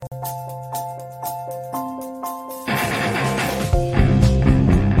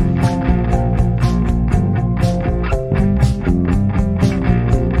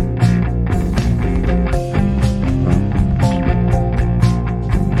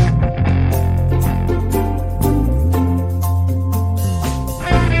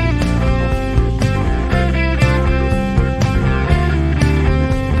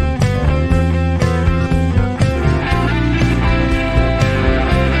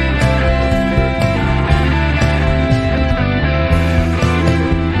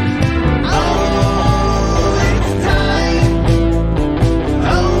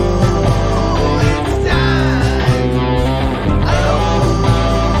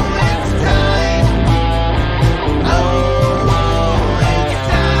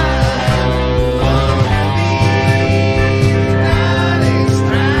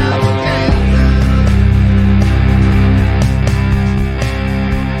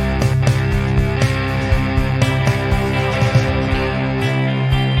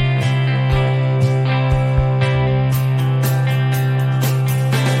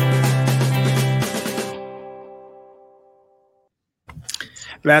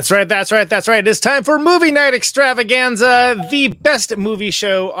That's right. That's right. That's right. It's time for Movie Night Extravaganza, the best movie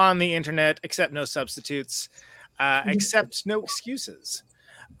show on the internet, except no substitutes, except no excuses.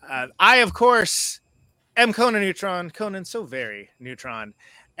 I, of course, am Conan Neutron. Conan, so very Neutron.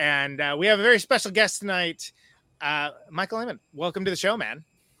 And we have a very special guest tonight, Michael Emmett. Welcome to the show, man.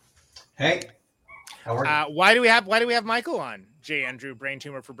 Hey, how are you? Why do we have Michael on? J. Andrew, Brain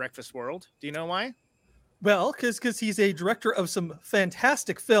Tumor for Breakfast World. Do you know why? Well, because he's a director of some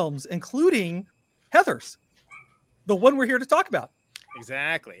fantastic films, including Heathers, the one we're here to talk about.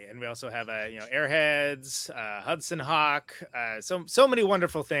 Exactly, and we also have Airheads, Hudson Hawk, so many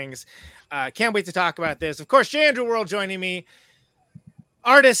wonderful things. Can't wait to talk about this. Of course, J. Andrew World joining me,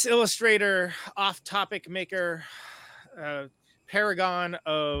 artist, illustrator, off-topic maker, paragon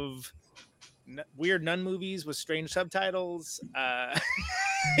of weird nun movies with strange subtitles.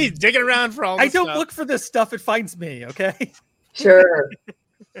 He's digging around for all this I don't stuff. look for this stuff. It finds me, okay? Sure.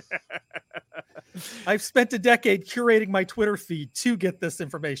 I've spent a decade curating my Twitter feed to get this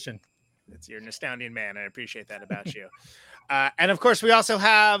information. You're an astounding man. I appreciate that about you. And of course, we also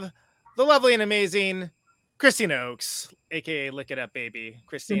have the lovely and amazing Christina Oakes, aka Lick It Up Baby.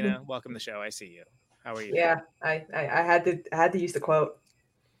 Christina, welcome to the show. I see you. How are you? Yeah, I had to use the quote.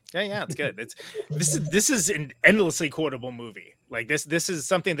 Yeah, it's good. This is an endlessly quotable movie. Like this is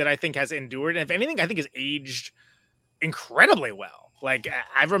something that I think has endured, and if anything, I think has aged incredibly well. Like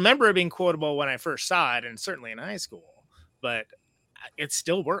I remember it being quotable when I first saw it, and certainly in high school, but it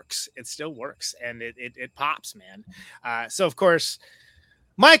still works. It still works, and it pops, man. So of course,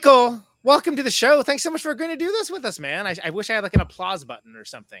 Michael, welcome to the show. Thanks so much for agreeing to do this with us, man. I wish I had like an applause button or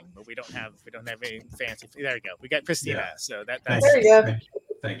something, but we don't have any fancy. There you go. We got Christina. Yeah. So that's there you go.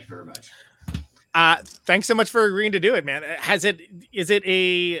 Thank you very much. Thanks so much for agreeing to do it, man. Is it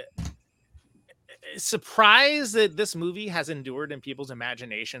a surprise that this movie has endured in people's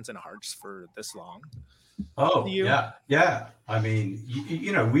imaginations and hearts for this long? Oh, yeah. I mean,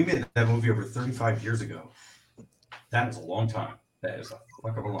 you know, we made that movie over 35 years ago. That is a long time. That is a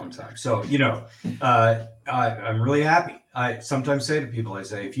fuck of a long time. So, you know, I'm really happy. I sometimes say to people, I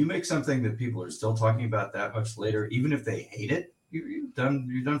say, if you make something that people are still talking about that much later, even if they hate it, you've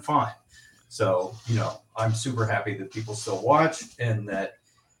done fine. So, you know, I'm super happy that people still watch, and that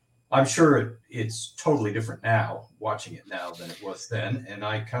I'm sure it's totally different now, watching it now, than it was then. And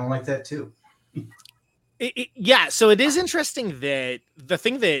I kind of like that too. Yeah. So it is interesting that the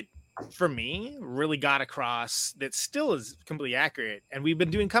thing that for me really got across that still is completely accurate. And we've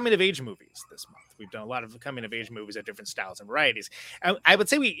been doing coming of age movies this month. We've done a lot of coming of age movies at different styles and varieties. I would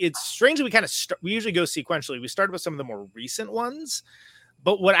say it's strangely, we usually go sequentially. We started with some of the more recent ones,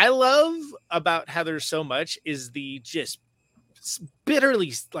 but what I love about Heathers so much is the just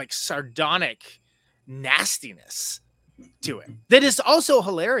bitterly like sardonic nastiness to it that is also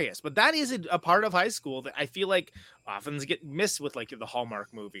hilarious. But that is a part of high school that I feel like often get missed with like the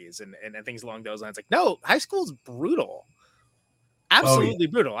Hallmark movies and things along those lines. Like, no, high school is brutal. Absolutely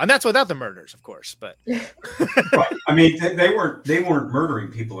brutal, and that's without the murders, of course. But right. I mean, they weren't murdering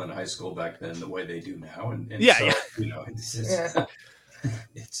people in high school back then the way they do now. And yeah, so, yeah. You know,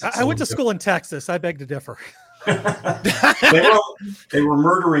 I went to school in Texas. I beg to differ. they were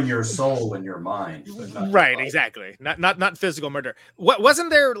murdering your soul and your mind, but not right? Exactly. Not physical murder. What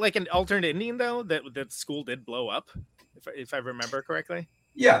wasn't there like an alternate ending though that school did blow up, if I remember correctly?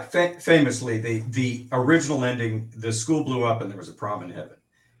 Yeah, famously, the original ending, the school blew up and there was a prom in heaven.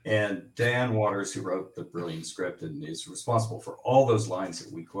 And Dan Waters, who wrote the brilliant script and is responsible for all those lines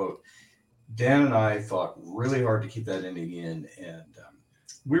that we quote, Dan and I fought really hard to keep that ending in. And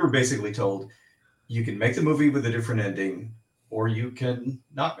we were basically told, you can make the movie with a different ending, or you can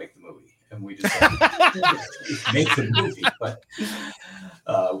not make the movie. And we decided to make the movie. But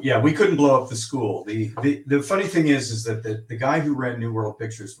yeah, we couldn't blow up the school. The funny thing is that the guy who ran New World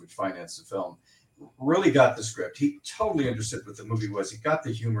Pictures, which financed the film, really got the script. He totally understood what the movie was. He got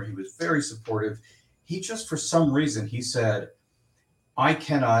the humor. He was very supportive. He just, for some reason, he said, I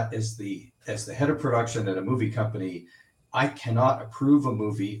cannot, as the head of production at a movie company, I cannot approve a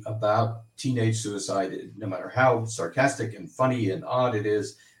movie about teenage suicide, no matter how sarcastic and funny and odd it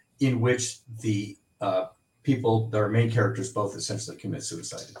is, in which the people, their main characters, both essentially commit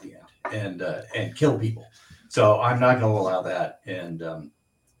suicide at the end and kill people. So I'm not going to allow that. And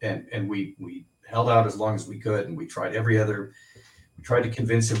we held out as long as we could, and we tried we tried to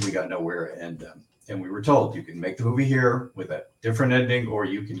convince him. We got nowhere, and we were told, you can make the movie here with a different ending, or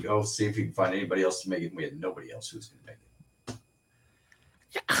you can go see if you can find anybody else to make it. And we had nobody else who was going to make it.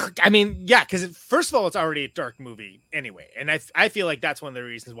 I mean, yeah, because first of all, it's already a dark movie anyway, and I feel like that's one of the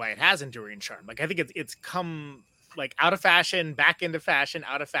reasons why it has enduring charm. Like, I think it's come like out of fashion, back into fashion,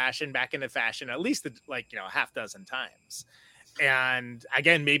 out of fashion, back into fashion, at least like, a half dozen times. And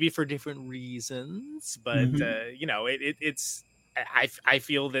again, maybe for different reasons, but it's I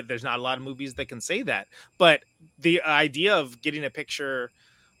feel that there's not a lot of movies that can say that. But the idea of getting a picture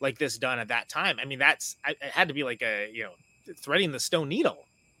like this done at that time, I mean, it had to be like threading the stone needle,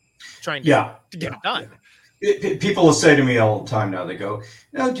 trying to get it done. People will say to me all the time now, they go,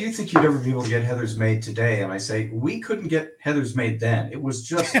 "No, do you think you'd ever be able to get Heathers made today?" And I say, we couldn't get Heathers made then. It was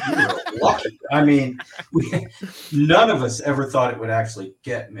just lucky. I mean, none of us ever thought it would actually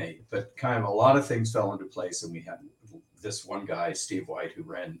get made, but kind of a lot of things fell into place. And we had this one guy, Steve White, who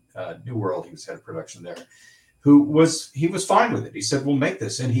ran New World. He was head of production there, he was fine with it. He said, "We'll make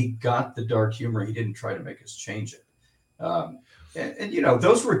this." And he got the dark humor. He didn't try to make us change it. And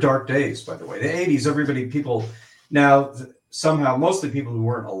those were dark days, by the way. The 80s, people now somehow, mostly people who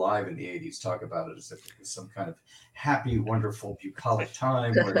weren't alive in the 80s talk about it as if it was some kind of happy, wonderful, bucolic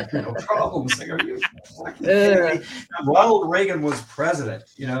time where there were no problems. Like, are you fucking kidding me? Ronald Reagan was president.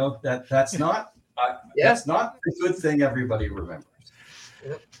 That's not that's not a good thing everybody remembers.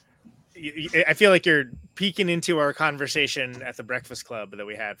 I feel like you're peeking into our conversation at the Breakfast Club that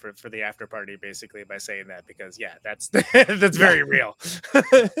we had for the after party, basically, by saying that, because that's that's very real.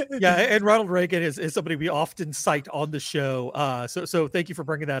 Yeah, and Ronald Reagan is somebody we often cite on the show. So thank you for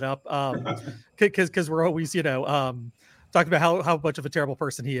bringing that up. Because we're always talking about how much of a terrible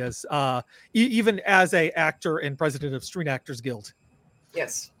person he is, even as a actor and president of Screen Actors Guild.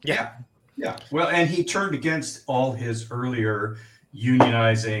 Yes. Yeah. Well, and he turned against all his earlier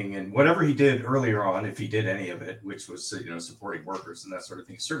unionizing and whatever he did earlier on, if he did any of it, which was supporting workers and that sort of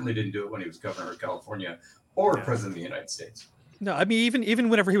thing. He certainly didn't do it when he was governor of California or president of the United States. No, I mean even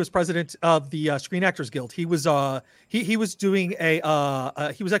whenever he was president of the Screen Actors Guild, he was he was doing he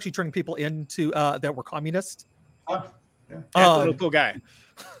was actually turning people into that were communist. Little cool guy.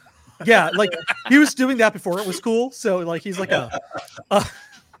 Yeah, like he was doing that before it was cool. So like he's like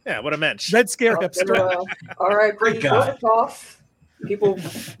what a mensch. Red Scare hipster. All right, great guy. Gorbachev. People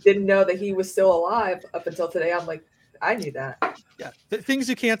didn't know that he was still alive up until today. I'm like, I knew that. Yeah, things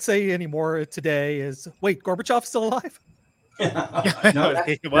you can't say anymore today is, wait, Gorbachev's still alive? No,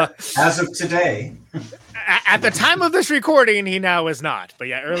 well, as of today. At the time of this recording, he now is not. But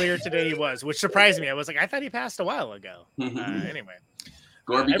earlier today he was, which surprised me. I was like, I thought he passed a while ago. Anyway.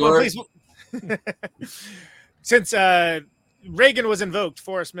 Gorby. Since Reagan was invoked,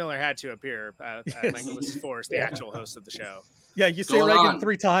 Forrest Miller had to appear. Nicholas Forrest, the actual host of the show. Yeah, you say Reagan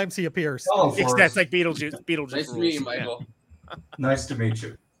 3 times, he appears. Oh, that's like Beetlejuice. Nice to meet you, Michael. Nice to meet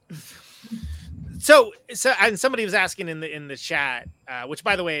you. So, and somebody was asking in the chat, which,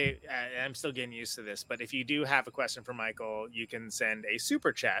 by the way, I'm still getting used to this, but if you do have a question for Michael, you can send a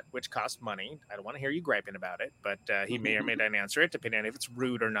super chat, which costs money. I don't want to hear you griping about it, but he may or may not answer it, depending on if it's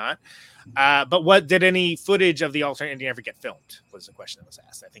rude or not. But what did any footage of the alternate ending ever get filmed? Was the question that was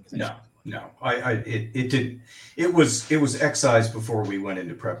asked. I think no. It did. It was excised before we went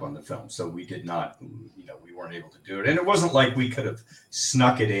into prep on the film, so we did not. We weren't able to do it, and it wasn't like we could have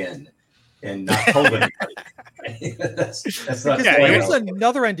snuck it in and not told anybody. that's not. There's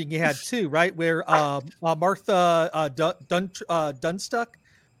another ending you had too, right? Where Martha Dunstuck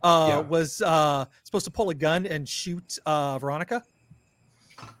was supposed to pull a gun and shoot Veronica.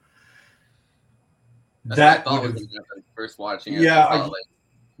 That was first watching it. Yeah,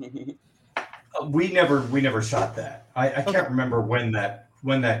 we never shot that. I can't remember when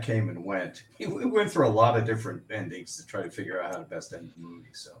that came and went. We went through a lot of different endings to try to figure out how to best end the movie.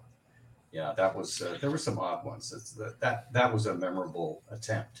 So. Yeah, that was there were some odd ones. That was a memorable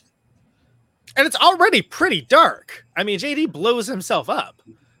attempt. And it's already pretty dark. I mean, JD blows himself up.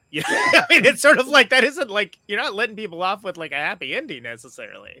 I mean, it's sort of like that isn't like you're not letting people off with like a happy ending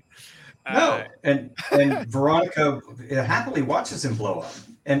necessarily. No, and Veronica happily watches him blow up,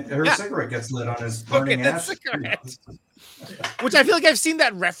 and her cigarette gets lit on his burning ass. Which I feel like I've seen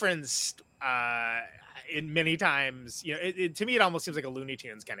that referenced in many times. To me, it almost seems like a Looney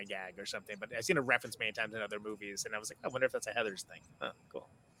Tunes kind of gag or something. But I've seen a reference many times in other movies, and I was like, I wonder if that's a Heathers thing. Oh, cool.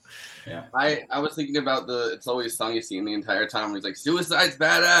 Yeah, I was thinking about the "It's Always Sunny" scene the entire time. Where he's like, "Suicide's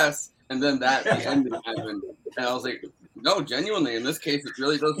badass," and then the ending happened, and I was like, "No, genuinely, in this case, it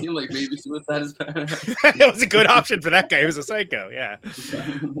really does seem like maybe suicide is badass." It was a good option for that guy. He was a psycho. Yeah.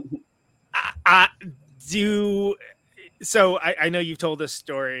 So I know you've told this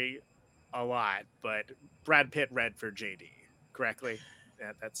story a lot, but Brad Pitt read for JD, correctly?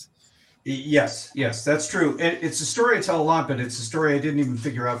 Yeah, that's. Yes, that's true. It's a story I tell a lot, but it's a story I didn't even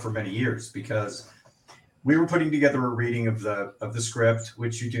figure out for many years because we were putting together a reading of the script,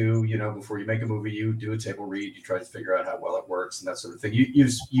 which you do, before you make a movie, you do a table read, you try to figure out how well it works and that sort of thing.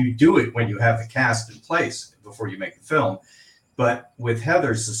 You do it when you have the cast in place before you make the film. But with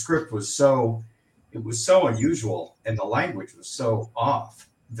Heathers, the script was so unusual and the language was so off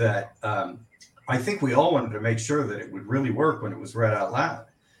that I think we all wanted to make sure that it would really work when it was read out loud.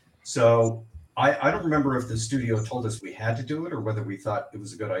 So I don't remember if the studio told us we had to do it or whether we thought it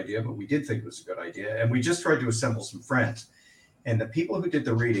was a good idea, but we did think it was a good idea. And we just tried to assemble some friends. And the people who did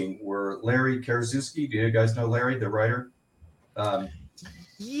the reading were Larry Karaszewski. Do you guys know Larry, the writer?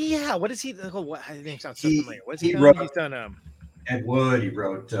 Yeah. What is he? Oh, I think sounds so familiar. What's he done? He's done. Ed Wood. He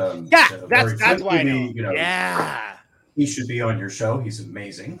wrote. That's why I know. Yeah. He should be on your show. He's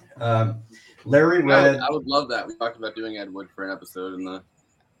amazing. Larry read. I would love that. We talked about doing Ed Wood for an episode in the.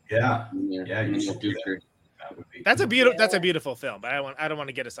 Yeah. You should do that. That's a beautiful film, but I don't want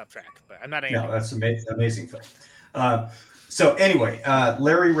to get us off track. But I'm not angry. No, that's amazing film. So anyway,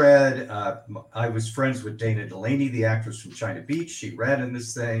 Larry read. I was friends with Dana Delaney, the actress from China Beach. She read in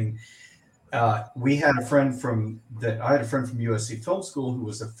this thing. I had a friend from USC Film School who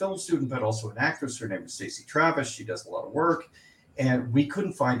was a film student, but also an actress. Her name was Stacey Travis. She does a lot of work, and we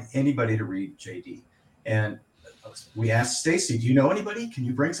couldn't find anybody to read JD. And we asked Stacey, "Do you know anybody? Can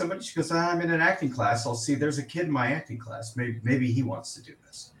you bring somebody?" She goes, "I'm in an acting class. I'll see. There's a kid in my acting class. Maybe he wants to do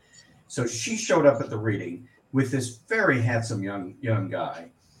this." So she showed up at the reading with this very handsome young guy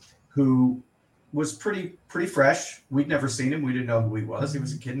who was pretty fresh. We'd never seen him. We didn't know who he was. He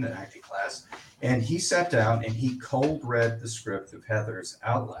was a kid in an acting class. And he sat down and he cold read the script of Heathers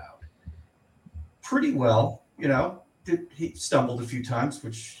out loud. Pretty well, he stumbled a few times,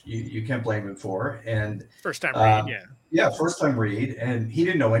 which you can't blame him for. And first time read, yeah. Yeah, first time read. And he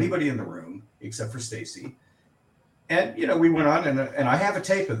didn't know anybody in the room except for Stacey. And, we went on, and I have a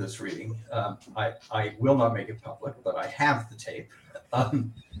tape of this reading. I will not make it public, but I have the tape.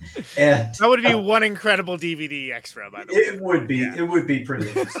 And that would be one incredible DVD extra, by the way. It would be pretty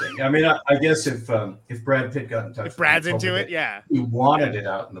interesting. I mean, I guess if Brad Pitt got in touch, if Brad's into it, yeah, he wanted it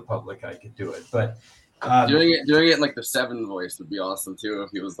out in the public, I could do it. But doing it in like the Seven voice would be awesome too.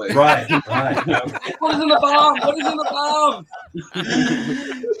 If he was like, right. What is in the bomb? What is in the bomb?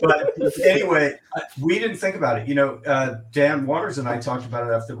 But anyway, we didn't think about it. Dan Waters and I talked about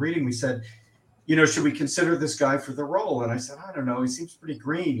it after the reading. We said, should we consider this guy for the role? And I said, I don't know. He seems pretty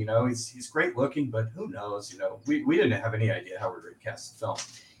green. He's great looking, but who knows? We didn't have any idea how we would cast the film.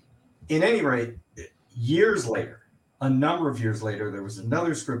 In any rate, a number of years later, there was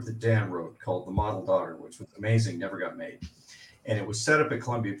another script that Dan wrote called The Model Daughter, which was amazing, never got made. And it was set up at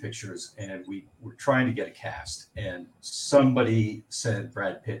Columbia Pictures, and we were trying to get a cast. And somebody said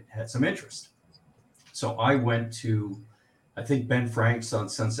Brad Pitt had some interest. So I went to, I think, Ben Frank's on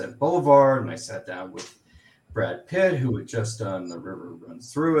Sunset Boulevard, and I sat down with Brad Pitt, who had just done The River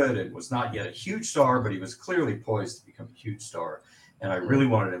Runs Through It and was not yet a huge star, but he was clearly poised to become a huge star. And I really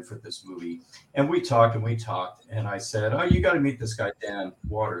wanted him for this movie. And we talked. And I said, "Oh, you got to meet this guy, Dan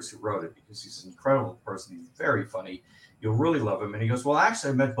Waters, who wrote it, because he's an incredible person. He's very funny. You'll really love him." And he goes, "Well,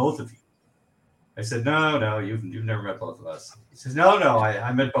 actually, I met both of you." I said, No, you've never met both of us. He says, No,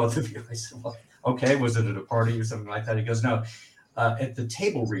 I met both of you. I said, "Well, okay. Was it at a party or something like that?" He goes, "No, at the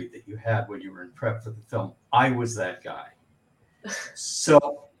table read that you had when you were in prep for the film, I was that guy."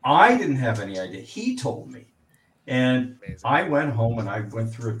 So I didn't have any idea. He told me. And amazing. I went home and I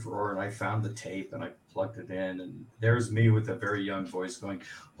went through a drawer and I found the tape and I plugged it in. And there's me with a very young voice going,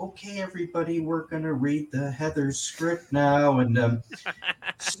 "Okay, everybody, we're going to read the Heathers script now. And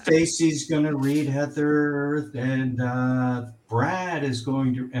Stacey's going to read Heather and Brad is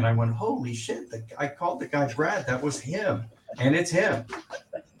going to." And I went, "Holy shit, I called the guy Brad. That was him. And it's him."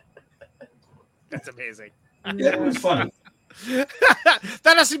 That's amazing. Yeah, it was funny.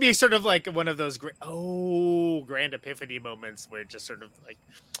 That has to be sort of like one of those grand epiphany moments where it just sort of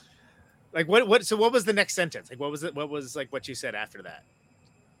like what so what was the next sentence? Like what was like what you said after that?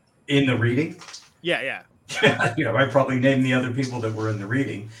 In the reading? Yeah. I probably named the other people that were in the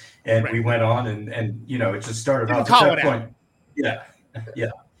reading, and right. We went on and it just started off at that point. Yeah.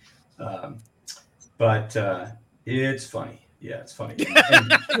 But it's funny. Yeah, it's funny.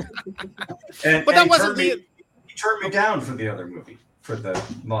 And but that wasn't the. He turned me down for the other movie, for the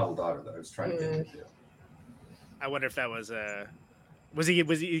Model Daughter that I was trying to get him to do. I wonder if that was was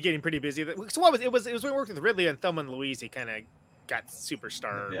he getting pretty busy? So what was it? Was when we worked with Ridley and Thelma and Louise? He kind of got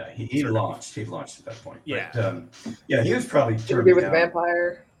superstar. Yeah, he launched. He launched at that point. Yeah, but, he was probably turned me with down.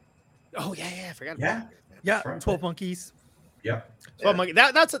 Vampire. Oh yeah, I forgot. Yeah, 12 Monkeys. Yeah. 12 Monkeys.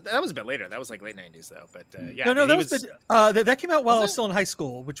 That was a bit later. That was like late 90s though. But no, that came out while I was still in high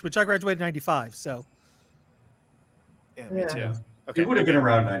school, which I graduated in 95. So. Yeah, me Yeah. too. Okay. It would have been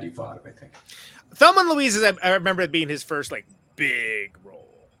around 95, I think. Thelma and Louise is, I remember it being his first like big role.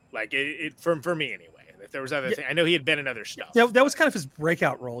 Like it for me anyway. If there was other things, I know he had been in other stuff. Yeah, that was kind of his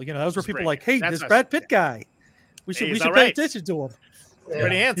breakout role. You know, those were His people break. like, hey, That's this what- Brad Pitt guy. We should He's pay alright. attention to him. Yeah.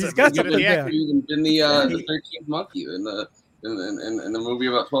 Pretty handsome. He's got Good at something the there. acting. He was in the 13th Monkey in the movie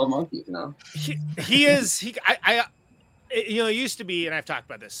about 12 monkeys. You know. He is I you know, it used to be, and I've talked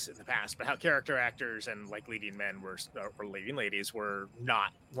about this in the past, but how character actors and like leading men or leading ladies were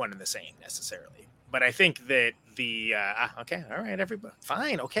not one and the same necessarily. But I think that the okay, all right, everybody,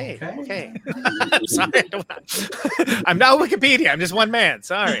 fine, okay. Sorry, I'm not Wikipedia. I'm just one man.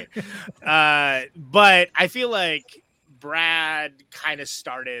 Sorry, but I feel like Brad kind of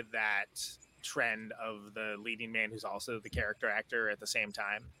started that trend of the leading man who's also the character actor at the same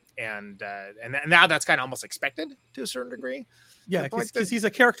time, and now that's kind of almost expected to a certain degree. Yeah, The point because that- he's a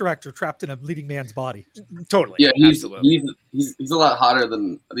character actor trapped in a leading man's body. Totally, Yeah, absolutely. he's a lot hotter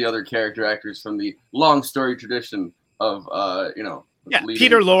than the other character actors from the long story tradition of you know. Yeah, leading-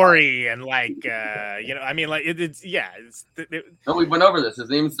 Peter Lorre and like you know, I mean, like it's No, we went over this. His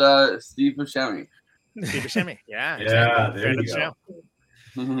name's Steve Buscemi. Steve Buscemi. Yeah, Yeah, exactly. there Friend you of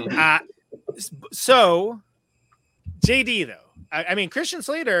the go. show. So JD though, I mean Christian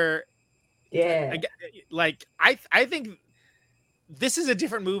Slater, Yeah. like I think this is a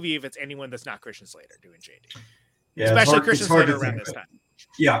different movie if it's anyone that's not Christian Slater doing JD, Yeah, it's especially hard- Christian it's hard Slater to around think this of. time.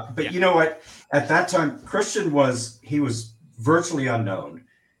 Yeah, but Yeah. you know what? At that time, Christian was virtually unknown.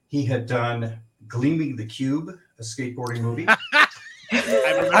 He had done Gleaming the Cube, a skateboarding movie.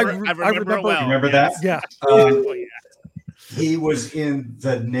 I remember it well. Remember that? Yeah. Oh, yeah. He was in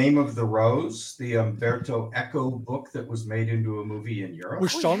The Name of the Rose, the Umberto Eco book that was made into a movie in Europe.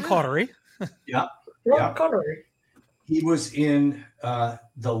 With Sean yeah. Connery. Yeah. Ron Connery. He was in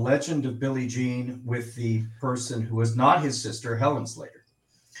The Legend of Billie Jean with the person who was not his sister, Helen Slater.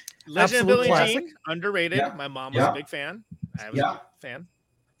 Legend of Absolute Billie classic. Jean, underrated. Yeah. My mom was Yeah. a big fan. I was Yeah. a big fan.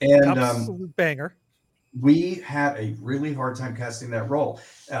 And Absolute banger. we had a really hard time casting that role.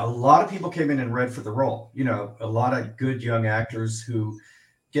 A lot of people came in and read for the role. You know, a lot of good young actors who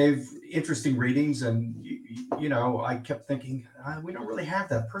gave interesting readings. And, you know, I kept thinking, we don't really have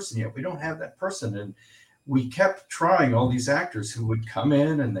that person yet. We don't have that person. And we kept trying all these actors who would come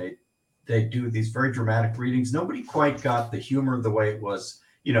in and they do these very dramatic readings. Nobody quite got the humor the way it was.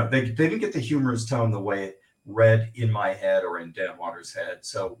 You know, they didn't get the humorous tone the way it read in my head or in Dan Waters' head.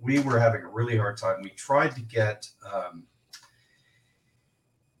 So we were having a really hard time. We tried to get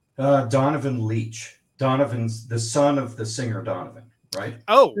Donovan Leitch. Donovan's the son of the singer Donovan, right?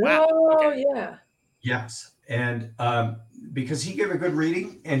 Oh wow. Oh, Okay. yeah. Yes. And because he gave a good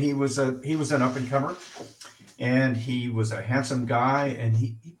reading and he was an up and comer and he was a handsome guy and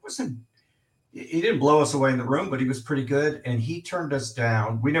he didn't blow us away in the room, but he was pretty good. And he turned us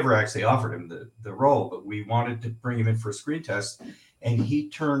down. We never actually offered him the role, but we wanted to bring him in for a screen test. And he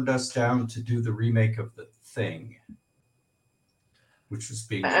turned us down to do the remake of The Thing, which was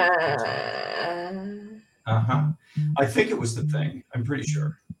being. I think it was The Thing. I'm pretty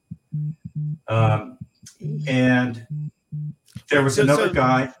sure. And there was another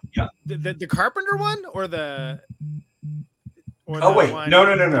guy. Yeah. The Carpenter one or the. Oh wait, one- no.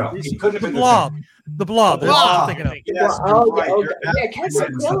 He couldn't have The been Blob. The Blob. The That's what Blob. I'm thinking of. Yes, Oh, you're yeah, right. oh, You're yeah, absolutely Catherine right.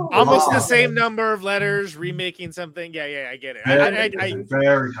 It was Hill. The Almost the Blob. same number of letters, remaking something. Yeah, I get it.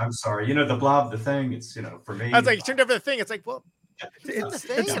 I'm sorry. You know, The Blob, The Thing. It's for me. I was like, you turned over the thing. It's like, well, It's,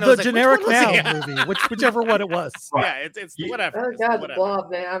 thing? it's And I the was like, which generic one was it? noun movie, whichever one it was. yeah, it's whatever. Oh, It's God, the whatever.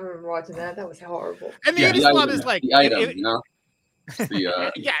 Blob, man. I remember watching that. That was horrible. And the Yeah, 80s Blob is like, the item, it- you know.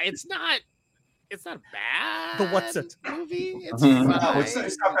 The yeah, it's not bad. The what's it? movie? It's No, fine. it's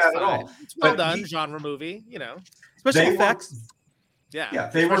not bad at all. fine. It's well But done, he- genre movie. You know, Special They were- effects. yeah,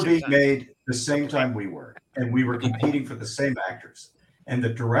 They were Especially being made the same time we were, and we were competing for the same actors. And the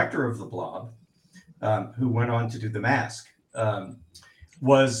director of The Blob, who went on to do The Mask,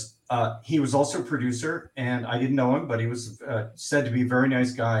 he was also a producer, and I didn't know him, but he was said to be a very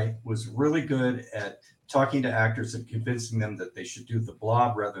nice guy, was really good at talking to actors and convincing them that they should do The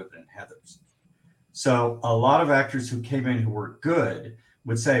Blob rather than Heathers. So a lot of actors who came in who were good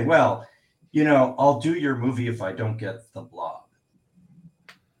would say, well, I'll do your movie if I don't get The Blob.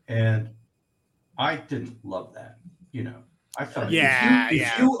 And I didn't love that, I thought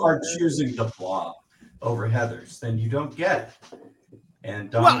if you are choosing The Blob over Heathers, then you don't get it.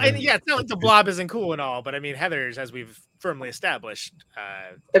 And Donovan, it's not like the Blob isn't cool and all, but I mean, Heathers, as we've firmly established,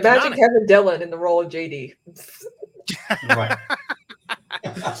 Imagine canonic. Kevin Dillon in the role of JD. right?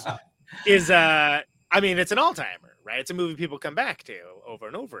 is it's an all-timer, right? It's a movie people come back to over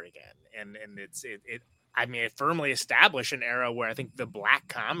and over again, and I mean, it firmly established an era where I think the black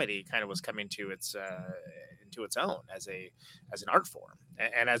comedy kind of was coming to its into its own as an art form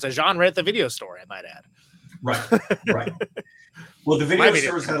and as a genre at the video store, I might add. Right. Well, the video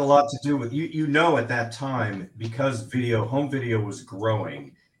stores had a lot to do with at that time, because home video was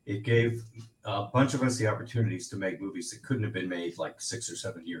growing. It gave a bunch of us the opportunities to make movies that couldn't have been made like 6 or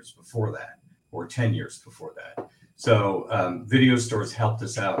 7 years before that, or 10 years before that. So video stores helped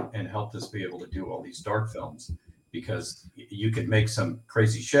us out and helped us be able to do all these dark films, because you could make some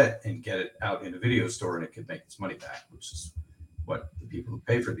crazy shit and get it out in a video store and it could make its money back, which is what the people who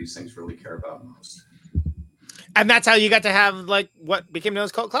pay for these things really care about most. And that's how you got to have like what became known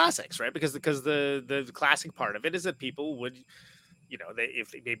as cult classics, right? Because the classic part of it is that people would,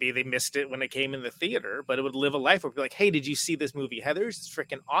 if maybe they missed it when it came in the theater, but it would live a life where people like, hey, did you see this movie Heathers? It's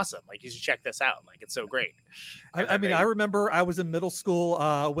freaking awesome. Like, you should check this out. Like, it's so great. I mean, I remember I was in middle school,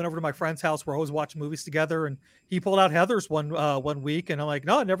 went over to my friend's house where I always watch movies together, and he pulled out Heathers one week, and I'm like,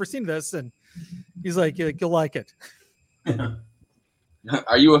 no, I've never seen this. And he's like, you'll like it.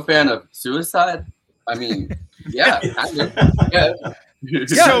 Are you a fan of Suicide? I mean, yeah, kind of. Yeah.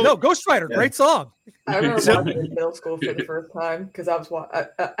 No, Ghost Rider, great song. I remember watching it in middle school for the first time because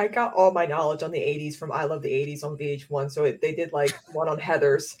I got all my knowledge on the 80s from I Love the 80s on VH1. So they did like one on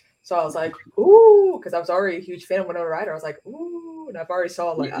Heathers. So I was like, ooh, because I was already a huge fan of Winona Ryder. I was like, ooh, and I've already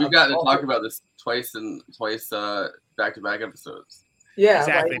saw like. We've got to talk about this twice back-to-back episodes. Yeah,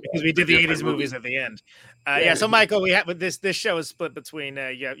 exactly, because we did the 80s movies at the end. So Michael, we have this show is split between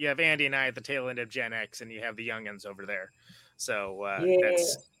you have Andy and I at the tail end of Gen X, and you have the youngins over there. So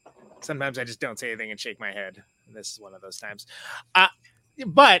that's sometimes I just don't say anything and shake my head. This is one of those times.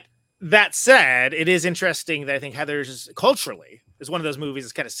 But that said, it is interesting that I think Heathers culturally is one of those movies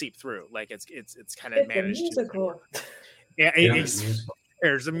that's kind of seeped through. Like it's kind of managed. Musical.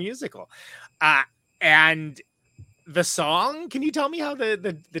 There's a musical, and the song. Can you tell me how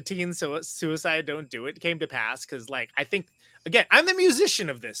the teen suicide don't do it came to pass? Because like I think again, I'm the musician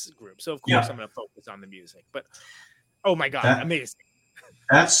of this group, so of course I'm going to focus on the music. But oh my god, amazing!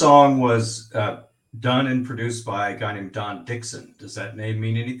 That song was done and produced by a guy named Don Dixon. Does that name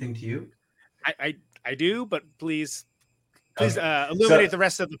mean anything to you? I do, but please illuminate the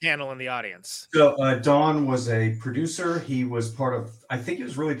rest of the panel and the audience. So Don was a producer. He was I think he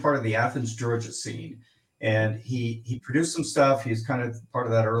was really part of the Athens, Georgia scene. And he produced some stuff. He's kind of part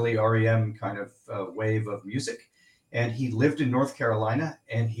of that early REM kind of wave of music. And he lived in North Carolina,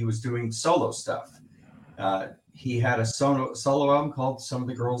 and he was doing solo stuff. He had a solo album called Some of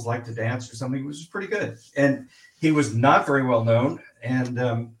the Girls Like to Dance or something, which was pretty good. And he was not very well known. And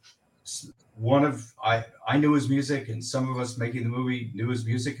I knew his music, and some of us making the movie knew his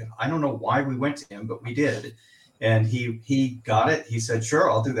music. And I don't know why we went to him, but we did. And he got it. He said, sure,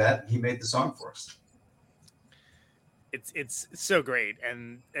 I'll do that. And he made the song for us. It's so great,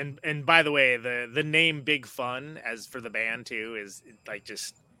 and by the way, the name Big Fun as for the band too is like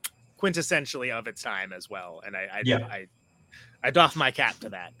just quintessentially of its time as well, and I doff my cap to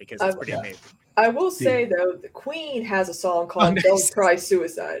that because it's pretty amazing. I will say though, the Queen has a song called "Don't Try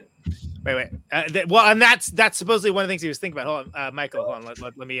Suicide." Wait. Well, and that's supposedly one of the things he was thinking about. Hold on, Michael. Hold on.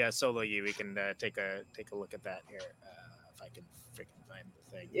 Let me solo you. We can take a look at that here. If I can freaking find the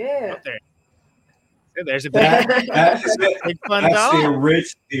thing. Yeah. Up there. There's a big fun that's doll.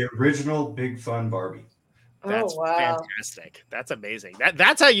 the original Big Fun Barbie. That's wow. fantastic. That's amazing.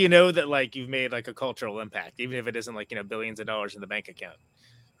 That's how you know that like you've made like a cultural impact, even if it isn't like billions of dollars in the bank account.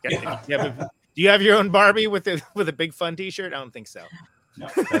 Do you have your own Barbie with a Big Fun T-shirt? I don't think so. No,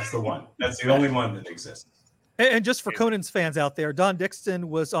 that's the one. That's the only one that exists. And just for Conan's fans out there, Don Dixon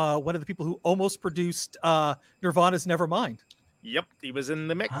was one of the people who almost produced Nirvana's Nevermind. Yep, he was in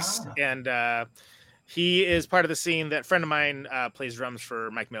the mix, and he is part of the scene. That friend of mine plays drums for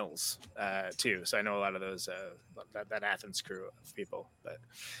Mike Mills too, so I know a lot of those that Athens crew of people. But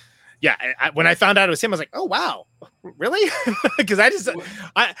yeah, when I found out it was him, I was like, oh wow, really? Because I just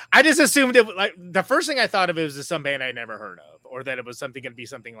assumed it. Like the first thing I thought of it was some band I'd never heard of, or that it was going to be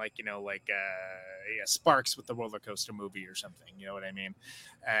something like Sparks with the roller coaster movie or something. You know what I mean?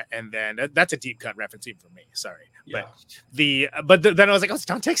 And then that's a deep cut reference even for me. Sorry, yeah. but then I was like, oh, it's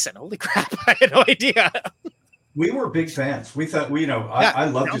Don Dixon. Holy crap! I had no idea. We were big fans. We thought I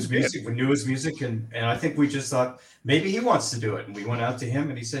loved his music. We knew his music, and I think we just thought maybe he wants to do it. And we went out to him,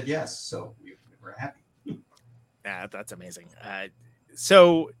 and he said yes. So we were happy. Yeah, that's amazing.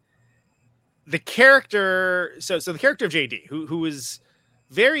 So the character, the character of JD, who is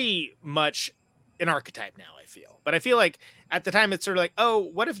very much an archetype now, I feel like at the time it's sort of like, oh,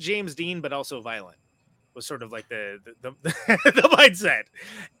 what if James Dean but also violent was sort of like the mindset.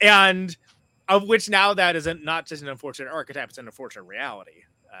 And of which now that isn't not just an unfortunate archetype, it's an unfortunate reality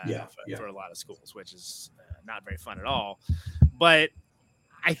for a lot of schools, which is not very fun at all. But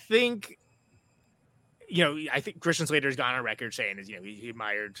I think, Christian Slater's gone on record saying he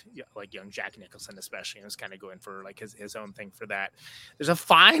admired like young Jack Nicholson, especially, and was kind of going for like his own thing for that. There's a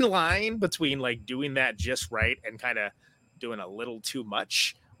fine line between like doing that just right and kind of doing a little too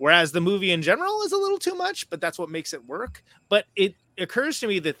much. Whereas the movie in general is a little too much, but that's what makes it work. But it occurs to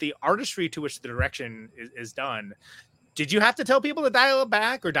me that the artistry to which the direction is done, did you have to tell people to dial it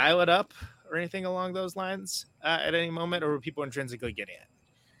back or dial it up or anything along those lines at any moment, or were people intrinsically getting it?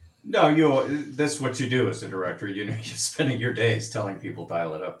 No, that's what you do as a director. You're spending your days telling people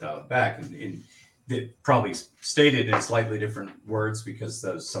dial it up, dial it back, and probably stated in slightly different words because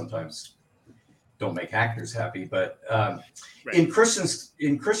those sometimes don't make actors happy. But Right. in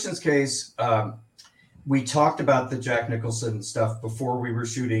Christian's case, we talked about the Jack Nicholson stuff before we were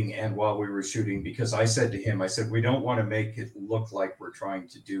shooting and while we were shooting, because I said to him, we don't want to make it look like we're trying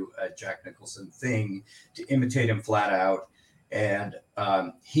to do a Jack Nicholson thing to imitate him flat out. And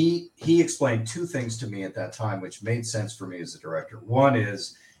he explained two things to me at that time, which made sense for me as a director. One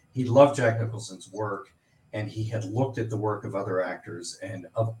is he loved Jack Nicholson's work, and he had looked at the work of other actors, and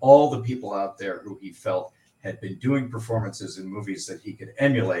of all the people out there who he felt had been doing performances in movies that he could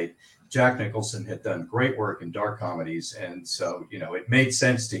emulate, Jack Nicholson had done great work in dark comedies. And so, it made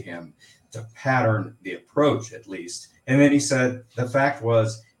sense to him to pattern the approach at least. And then he said, the fact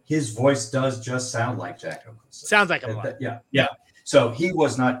was his voice does just sound like Jack Nicholson. Sounds like him. Yeah. So he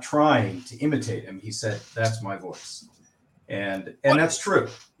was not trying to imitate him. He said, that's my voice. And that's true,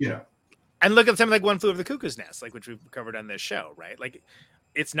 And look at something like One Flew Over the Cuckoo's Nest, like which we've covered on this show, right? Like,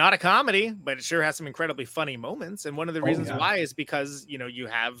 it's not a comedy, but it sure has some incredibly funny moments. And one of the reasons why is because, you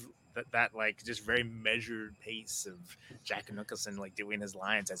have that like just very measured pace of Jack Nicholson, like doing his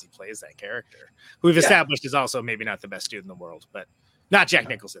lines as he plays that character, who we've established is also maybe not the best dude in the world, but not Jack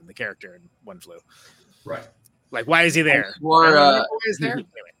Nicholson, the character in One Flew. Right. Like, why is he there? I swore, Why is there? Anyway,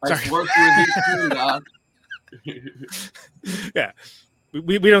 I sorry. swore to Yeah,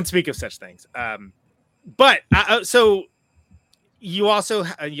 we don't speak of such things. But so you also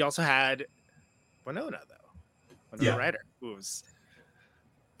had Winona Ryder, who was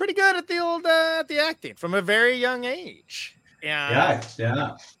pretty good at the old at the acting from a very young age. And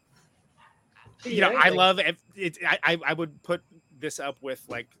yeah. I love it. I would put this up with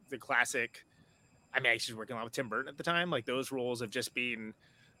like the classic. I mean, she was working a lot with Tim Burton at the time. Like those roles of just being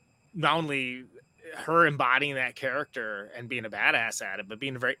not only her embodying that character and being a badass at it, but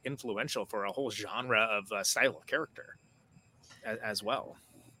being very influential for a whole genre of style of character as well.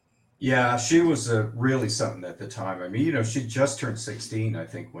 Yeah, she was really something at the time. I mean, she just turned 16, I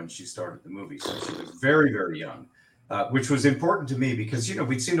think, when she started the movie. So she was very, very young, which was important to me because,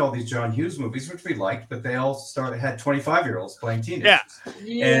 we'd seen all these John Hughes movies, which we liked, but they all had 25-year-olds playing teenagers.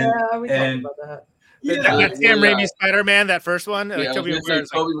 Yeah, we talked about that. Yeah, Sam Raimi Spider-Man, that first one. Tobey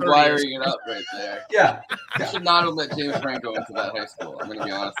Maguireing it up right there. Yeah. I should not have let James Franco into that high school. I'm going to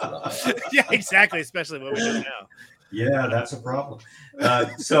be honest about that. Yeah, exactly. Especially what we do now. Yeah, that's a problem.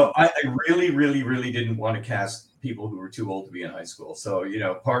 So I really, really, really didn't want to cast people who were too old to be in high school. So,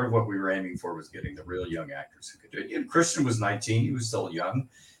 part of what we were aiming for was getting the real young actors who could do it. Christian was 19. He was still young.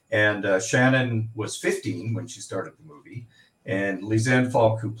 And Shannon was 15 when she started the movie. And Lisanne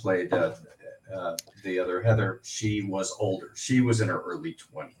Falk, who played the other Heather, she was older. She was in her early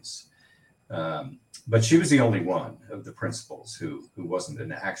 20s. But she was the only one of the principals who wasn't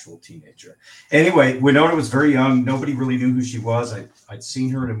an actual teenager. Anyway, Winona was very young. Nobody really knew who she was. I'd seen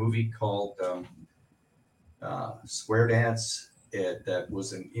her in a movie called Square Dance. That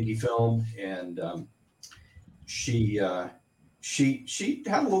was an indie film, and she had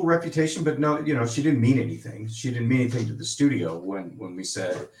a little reputation, but no, she didn't mean anything. She didn't mean anything to the studio when we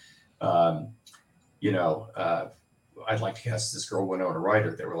said, I'd like to cast this girl Winona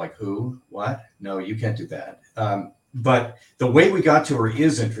Ryder. They were like, who? What? No, you can't do that. But the way we got to her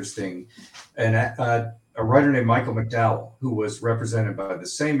is interesting. And a writer named Michael McDowell, who was represented by the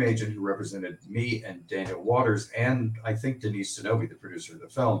same agent who represented me and Daniel Waters, and I think Denise Sonovi, the producer of the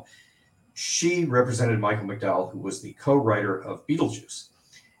film, she represented Michael McDowell, who was the co-writer of Beetlejuice.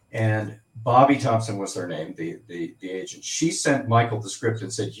 And Bobby Thompson was their name, the agent. She sent Michael the script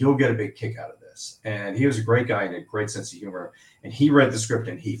and said, you'll get a big kick out of this. And he was a great guy and a great sense of humor. And he read the script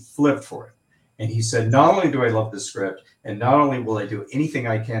and he flipped for it. And he said, not only do I love this script, and not only will I do anything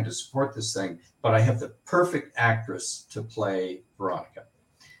I can to support this thing, but I have the perfect actress to play Veronica.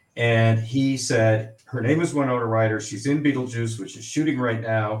 And he said, her name is Winona Ryder. She's in Beetlejuice, which is shooting right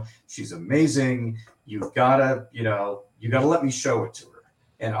now. She's amazing. You've got to let me show it to her.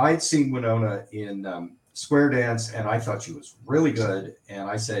 And I'd seen Winona in Square Dance, and I thought she was really good. And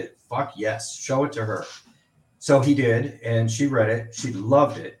I said, fuck yes, show it to her. So he did, and she read it. She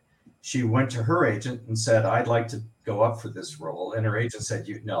loved it. She went to her agent and said, I'd like to go up for this role. And her agent said,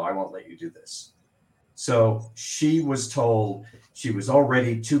 no, I won't let you do this. So she was told she was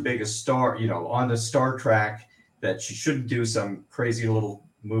already too big a star, on the star track, that she shouldn't do some crazy little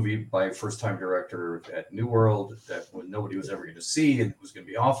movie by a first-time director at New World that nobody was ever going to see and it was going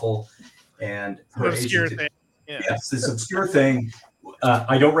to be awful. And her obscure agent, thing. Yeah. yes, this obscure thing.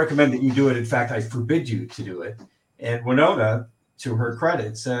 I don't recommend that you do it. In fact, I forbid you to do it. And Winona, to her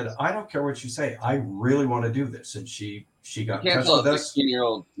credit, said, I don't care what you say. I really want to do this. And she got You in can't touch tell with a us.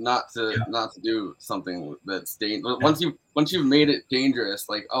 16-year-old not to do something that's dangerous. Once you've made it dangerous,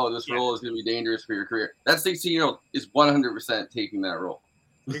 like, oh, this role is going to be dangerous for your career. That 16-year-old is 100% taking that role.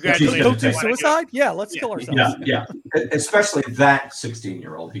 Congratulations. Don't do suicide? Yeah, let's kill ourselves. Yeah. Especially that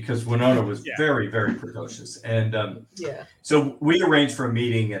 16-year-old, because Winona was very, very precocious. And so we arranged for a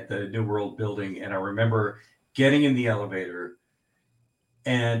meeting at the New World building. And I remember getting in the elevator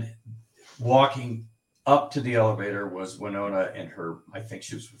and walking up to the elevator was Winona and I think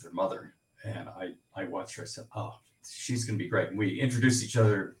she was with her mother. And I watched her. I said, oh, she's going to be great. And we introduced each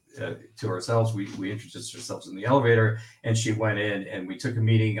other to ourselves. We introduced ourselves in the elevator, and she went in and we took a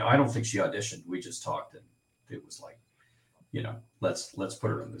meeting. I don't think she auditioned. We just talked, and it was like, let's put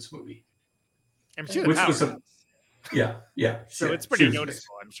her in this movie. I'm sure. Which was So it's pretty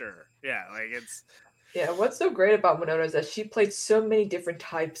noticeable, I'm sure. Yeah, like it's. Yeah, what's so great about Winona is that she played so many different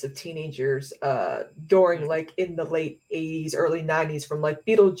types of teenagers during, like, in the late 80s, early 90s, from, like,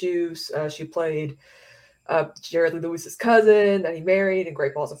 Beetlejuice. She played Jerry Lee Lewis's cousin that he married in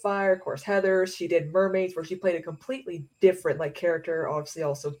Great Balls of Fire, of course, Heather. She did Mermaids, where she played a completely different, like, character, obviously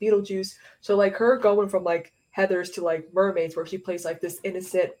also Beetlejuice. So, like, her going from, like, Heathers to, like, Mermaids, where she plays, like, this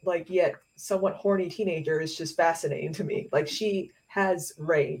innocent, like, yet somewhat horny teenager is just fascinating to me. Like, she has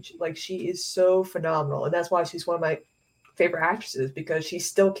range. Like, she is so phenomenal, and that's why she's one of my favorite actresses, because she's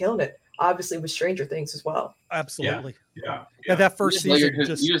still killing it, obviously, with Stranger Things as well. Absolutely. Yeah. That first season, you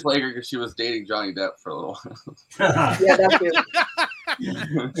just like her because she was dating Johnny Depp for a little while. Yeah, that's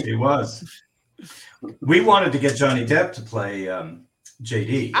it. She was. We wanted to get Johnny Depp to play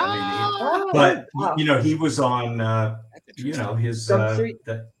JD. He was on his Jump Street.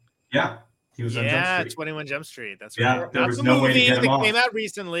 He was on Jump Street. 21 Jump Street. That's Yeah, right. there Not was the no way to movie get him that off. came out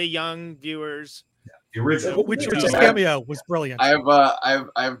recently, young viewers. The original, which his cameo was brilliant. I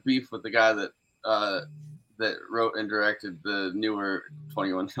have beef with the guy that wrote and directed the newer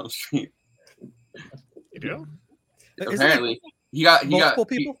 21 Jump Street. You do? Apparently, he got multiple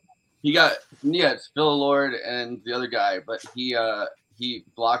people. It's Phil Lord and the other guy, but he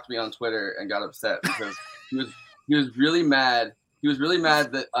blocked me on Twitter and got upset because he was really mad. He was really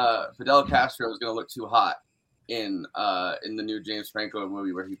mad that Fidel Castro was going to look too hot in the new James Franco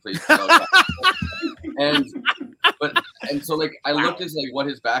movie where he plays Fidel Castro. And so, like, I looked into, like, what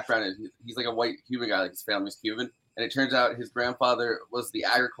his background is. He's like a white Cuban guy, like his family's Cuban, and it turns out his grandfather was the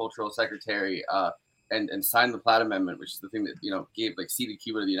agricultural secretary and signed the Platt Amendment, which is the thing that gave, like, ceded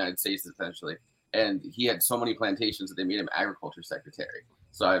Cuba to the United States essentially. And he had so many plantations that they made him agriculture secretary.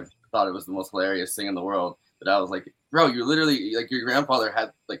 So I thought it was the most hilarious thing in the world. But I was like, bro, you literally, like, your grandfather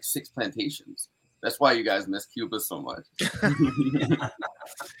had like 6 plantations. That's why you guys miss Cuba so much.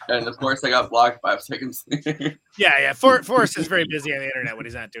 And of course, I got blocked 5 seconds later. Yeah. Forrest is very busy on the internet when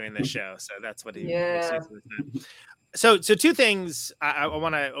he's not doing this show, so that's what he. Yeah. So 2 things. I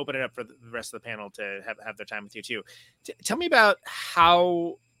want to open it up for the rest of the panel to have their time with you too. Tell me about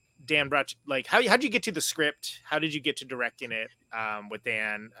how Dan brought, like, how did you get to the script? How did you get to directing it with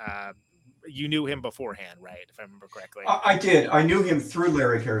Dan? You knew him beforehand, right? If I remember correctly. I did. I knew him through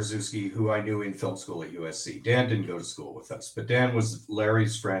Larry Karaszewski, who I knew in film school at USC. Dan didn't go to school with us, but Dan was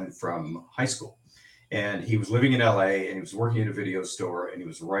Larry's friend from high school. And he was living in LA, and he was working at a video store, and he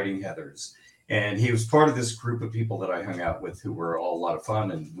was writing Heathers. And he was part of this group of people that I hung out with who were all a lot of fun,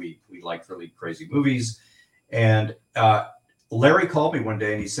 and we liked really crazy movies. And Larry called me one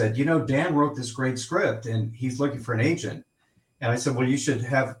day, and he said, Dan wrote this great script, and he's looking for an agent. And I said, well, you should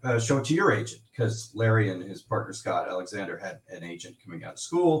have show it to your agent, because Larry and his partner, Scott Alexander, had an agent coming out of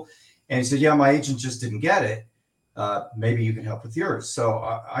school. And he said, yeah, my agent just didn't get it. Maybe you can help with yours. So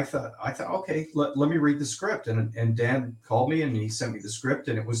I thought, okay, let me read the script. And Dan called me and he sent me the script,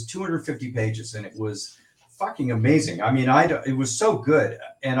 and it was 250 pages, and it was fucking amazing. I mean, it was so good,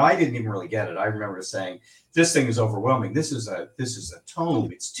 and I didn't even really get it. I remember saying, this thing is overwhelming. This is a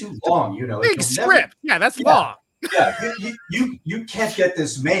tome. It's too long. Big script. That's long. Yeah, you can't get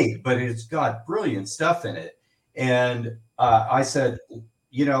this made, but it's got brilliant stuff in it. And I said,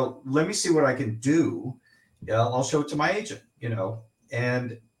 let me see what I can do. I'll show it to my agent,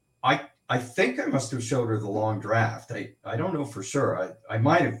 and I think I must have showed her the long draft. I don't know for sure. He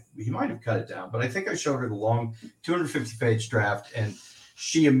might have cut it down, but I think I showed her the long 250-page draft, and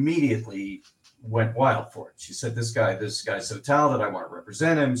she immediately went wild for it. She said, this guy's so talented, I want to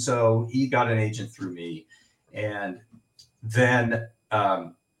represent him. So he got an agent through me. And then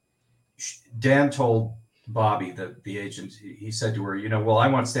Dan told Bobby, the agent, he said to her, well, I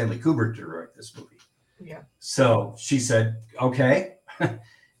want Stanley Kubrick to direct this movie. Yeah. So she said, okay.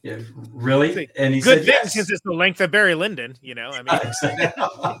 Yeah, really? And he good said, thing yes. since it's the length of Barry Lyndon, I mean,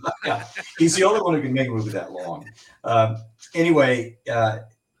 yeah. He's the only one who can make a movie that long. Anyway,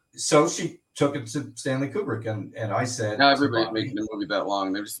 so she took it to Stanley Kubrick, and I said, "Now everybody's making a movie that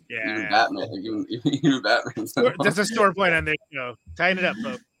long. They're just even Batman, even Batman." That's a store point on this show. Tighten it up,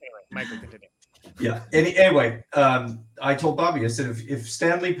 folks. Anyway, Michael, continue. Yeah. Anyway, I told Bobby, I said, if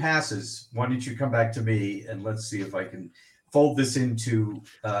Stanley passes, why don't you come back to me and let's see if I can fold this into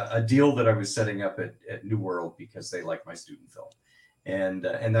a deal that I was setting up at New World, because they like my student film, and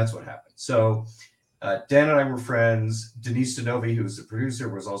that's what happened. So Dan and I were friends. Denise Denovi, who was the producer,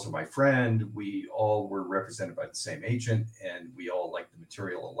 was also my friend. We all were represented by the same agent, and we all liked the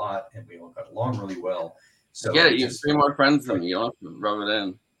material a lot, and we all got along really well. So yeah, you have 3 more friends than me. You don't have to rub it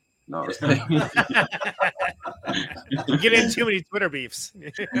in. No, you get in too many Twitter beefs.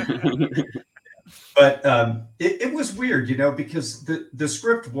 But it was weird, because the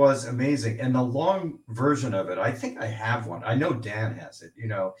script was amazing, and the long version of it, I think I have one. I know Dan has it.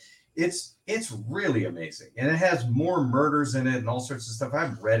 It's really amazing, and it has more murders in it and all sorts of stuff. I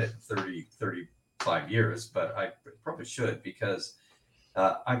haven't read it in 35 years, but I probably should, because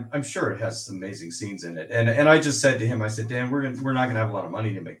I'm sure it has some amazing scenes in it. And I just said to him, I said, Dan, we're not going to have a lot of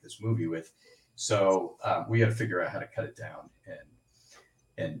money to make this movie with, so we got to figure out how to cut it down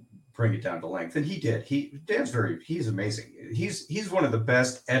and bring it down to length. And he did. He's amazing. He's one of the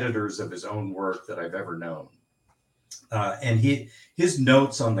best editors of his own work that I've ever known. And his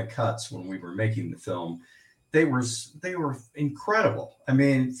notes on the cuts when we were making the film, they were incredible. I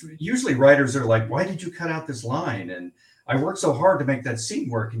mean, usually writers are like, why did you cut out this line? And I worked so hard to make that scene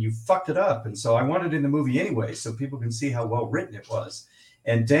work, and you fucked it up. And so I want it in the movie anyway, so people can see how well written it was.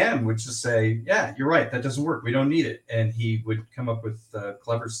 And Dan would just say, yeah, you're right, that doesn't work. We don't need it. And he would come up with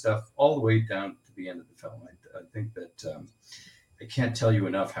clever stuff all the way down to the end of the film. I think that I can't tell you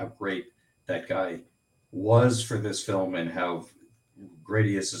enough how great that guy was for this film, and how great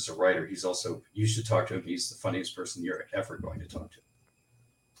he is as a writer. He's also, you should talk to him. He's the funniest person you're ever going to talk to.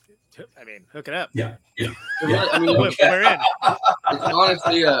 I mean, hook it up. Yeah. I mean, we're in.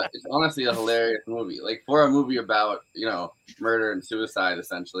 It's honestly a hilarious movie. Like, for a movie about, murder and suicide,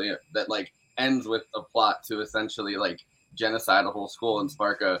 essentially, that like ends with a plot to essentially like genocide a whole school and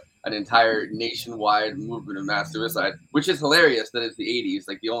spark an entire nationwide movement of mass suicide, which is hilarious that it's the 80s.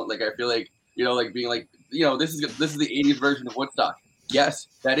 Like, I feel like, being like, this is the 80s version of Woodstock. Yes,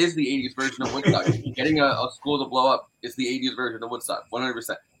 that is the 80s version of Woodstock. Getting a school to blow up is the 80s version of Woodstock,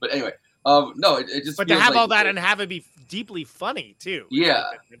 100%. But anyway, no, it just. But to have all that and have it be deeply funny too. Yeah,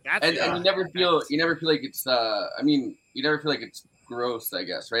 that's and you never feel like it's. I mean, you never feel like it's gross, I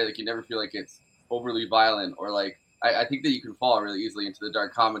guess, right? Like, you never feel like it's overly violent, or like I think that you can fall really easily into the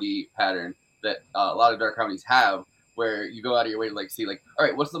dark comedy pattern that a lot of dark comedies have, where you go out of your way to like see like, all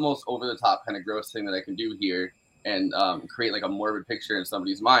right, what's the most over the top kind of gross thing that I can do here, and create like a morbid picture in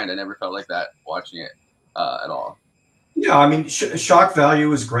somebody's mind. I never felt like that watching it at all. Yeah, I mean, shock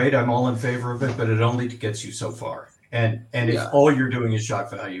value is great. I'm all in favor of it, but it only gets you so far. And if all you're doing is shock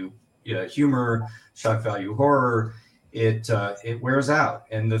value humor, shock value horror, it wears out.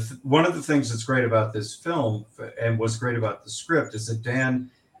 And one of the things that's great about this film, and was great about the script, is that Dan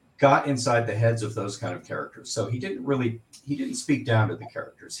got inside the heads of those kind of characters. So he didn't speak down to the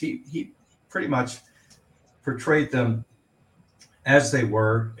characters. He pretty much portrayed them as they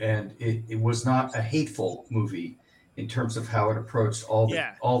were, and it was not a hateful movie in terms of how it approached all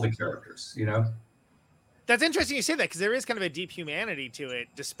the characters, That's interesting you say that, because there is kind of a deep humanity to it,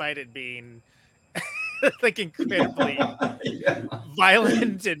 despite it being like incredibly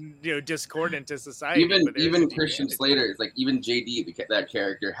violent and discordant to society. Even Christian Slater is like, even JD, that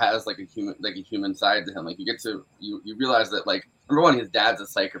character has like a human side to him. Like, you get to you realize that, like, number one, his dad's a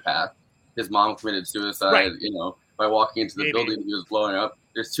psychopath. His mom committed suicide, right, by walking into the building he was blowing up.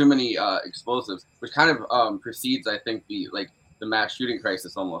 There's too many explosives, which kind of precedes, I think, the mass shooting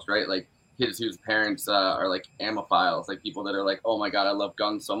crisis almost, right? Like, kids whose parents are like amophiles, like people that are like, oh my God, I love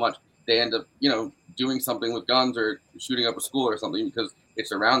guns so much. They end up, doing something with guns or shooting up a school or something because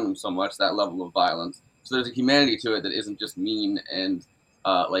it's around them so much, that level of violence. So there's a humanity to it that isn't just mean and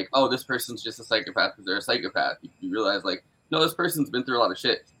like, oh, this person's just a psychopath because they're a psychopath. You realize, like, no, this person's been through a lot of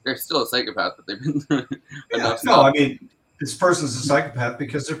shit. They're still a psychopath, but they've been through enough stuff. No, I mean, this person's a psychopath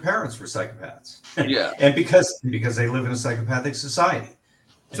because their parents were psychopaths. Yeah. And because they live in a psychopathic society.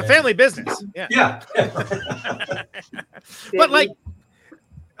 It's a family business. Yeah. Yeah. But like,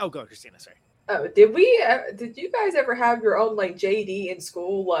 oh, go, Christina. Sorry. Oh, did you guys ever have your own like JD in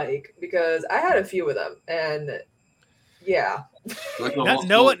school? Like, because I had a few of them, and yeah. Like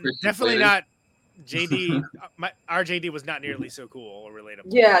No one, definitely not. JD, our JD was not nearly so cool or relatable.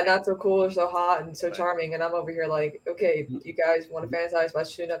 Yeah, not so cool or so hot and so charming. And I'm over here like, okay, you guys want to fantasize about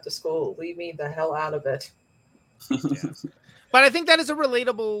shooting up the school? Leave me the hell out of it. Yeah. But I think that is a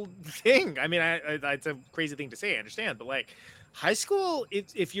relatable thing. I mean, it's a crazy thing to say, I understand. But like high school,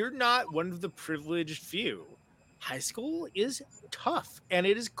 if you're not one of the privileged few, high school is tough and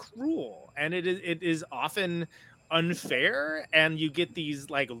it is cruel and it is often unfair, and you get these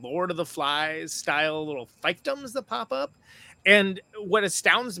like Lord of the Flies style little fiefdoms that pop up. And what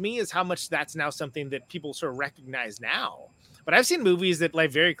astounds me is how much that's now something that people sort of recognize now. But I've seen movies that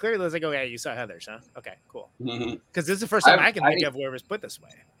like very clearly was like, oh yeah, you saw Heathers, huh? Okay, cool. Because this is the first time I can think of where it was put this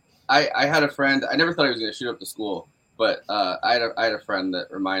way. I had a friend. I never thought he was going to shoot up the school, but I had a friend that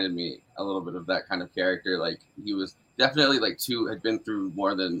reminded me a little bit of that kind of character. Like he was definitely like had been through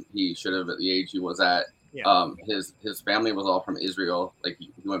more than he should have at the age he was at. Yeah. His family was all from Israel. Like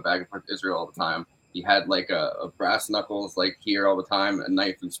he went back and forth to Israel all the time. He had like a brass knuckles like here all the time, a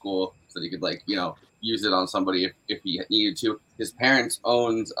knife in school so that he could like, you know, use it on somebody if he needed to. His parents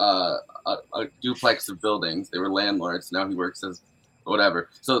owned a duplex of buildings. They were landlords. Now he works as whatever.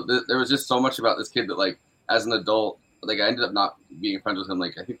 So there was just so much about this kid that like as an adult, like I ended up not being friends with him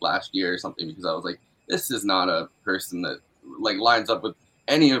like I think last year or something because I was like, this is not a person that like lines up with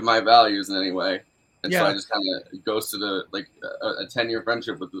any of my values in any way. And so I just kind of ghosted a 10-year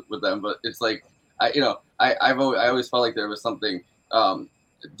friendship with them. But it's like, I always felt like there was something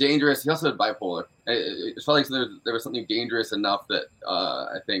dangerous. He also had bipolar. It felt like there was something dangerous enough that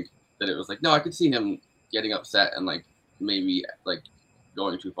I think that it was like, no, I could see him getting upset and like maybe like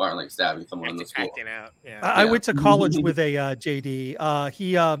going too far and like stabbing someone in the school. Acting out. Yeah. I went to college with a JD.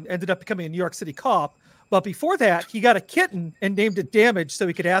 He ended up becoming a New York City cop. But before that, he got a kitten and named it Damage so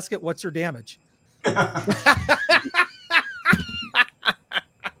he could ask it, what's your damage?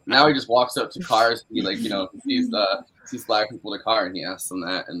 Now he just walks up to cars. He like, you know, sees black people in the car and he asks them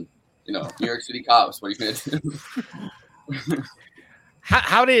that. And you know, New York City cops, what are you gonna do?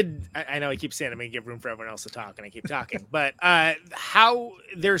 How did I know I keep saying I'm gonna give room for everyone else to talk and I keep talking, but how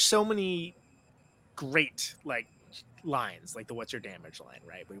there's so many great like lines like the "What's your damage" line,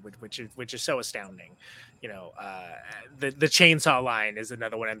 right? Which is so astounding. You know, the chainsaw line is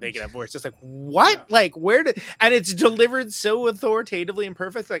another one I'm thinking of where it's just like, what? Like where did, and it's delivered so authoritatively and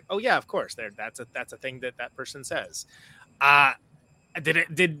perfect. Like, oh yeah, of course, that's a thing that person says.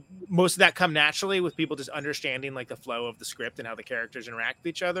 Did most of that come naturally with people just understanding like the flow of the script and how the characters interact with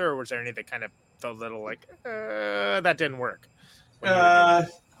each other, or was there anything that kind of felt a little like that didn't work?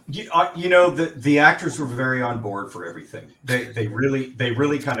 You know, the actors were very on board for everything. They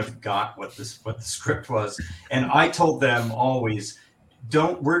really kind of got what the script was, and I told them always,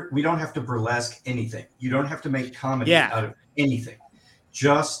 we don't have to burlesque anything. You don't have to make comedy out of anything.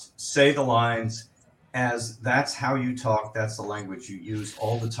 Just say the lines as that's how you talk. That's the language you use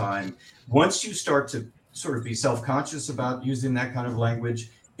all the time. Once you start to sort of be self-conscious about using that kind of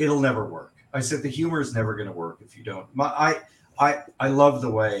language, it'll never work. I said the humor is never going to work if you don't. I love the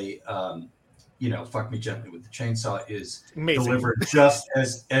way, you know, "Fuck Me Gently with the Chainsaw" is amazing. Delivered just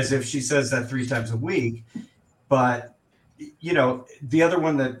as if she says that 3 times a week. But, you know, the other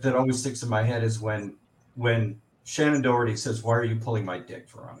one that always sticks in my head is when Shannon Doherty says, "Why are you pulling my dick,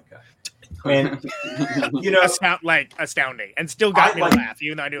 Veronica?" And, you know, astounding, and still got me to laugh,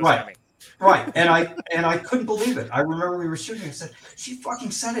 even though I knew it was coming. Right. And I couldn't believe it. I remember we were shooting. I said, she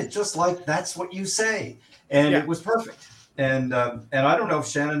fucking said it just like that's what you say. And it was perfect. And I don't know if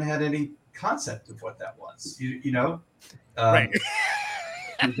Shannon had any concept of what that was, you know? Right.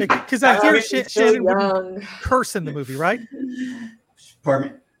 Because I hear Shannon wouldn't curse in the movie, right?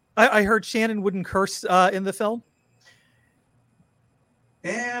 Pardon me? I heard Shannon wouldn't curse in the film.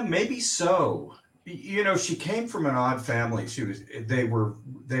 Yeah, maybe so. You know, she came from an odd family. They were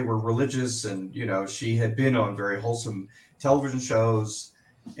religious, and you know, she had been on very wholesome television shows,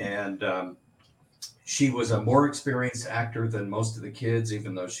 and she was a more experienced actor than most of the kids,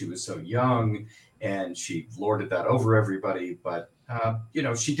 even though she was so young, and she lorded that over everybody. But you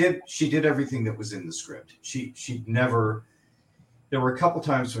know, she did everything that was in the script. She never. There were a couple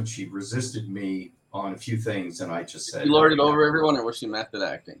times when she resisted me on a few things, and I just said, You lorded over everyone, or was she method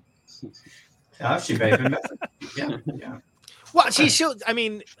acting? She may have been method. Yeah. Well, she showed. I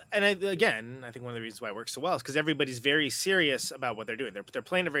mean, and again, I think one of the reasons why it works so well is because everybody's very serious about what they're doing. They're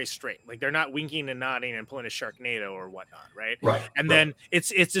playing it very straight. Like they're not winking and nodding and pulling a Sharknado or whatnot, right? Right. And then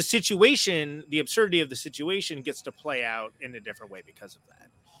it's a situation. The absurdity of the situation gets to play out in a different way because of that.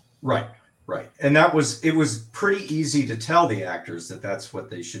 Right. And it was pretty easy to tell the actors that that's what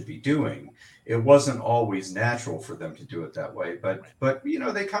they should be doing. It wasn't always natural for them to do it that way, but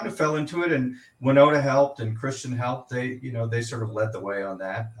they kind of fell into it, and Winona helped and Christian helped. They sort of led the way on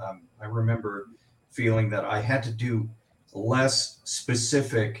that. I remember feeling that I had to do less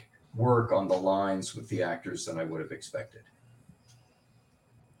specific work on the lines with the actors than I would have expected.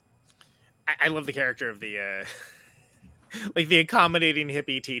 I love the character of the like the accommodating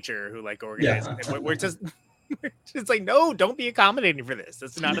hippie teacher who like organizes it. We're just it's like, no, don't be accommodating for this.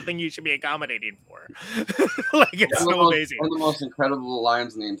 That's not a thing you should be accommodating for. Like it's so amazing. One of the most incredible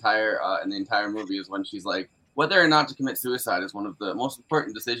lines in the entire movie is when she's like, whether or not to commit suicide is one of the most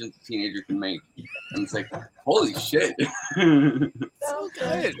important decisions a teenager can make. And it's like, holy shit. So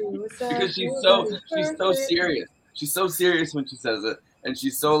good. Because she's so serious. She's so serious when she says it, and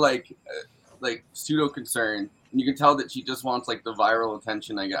she's so like pseudo concerned. And you can tell that she just wants like the viral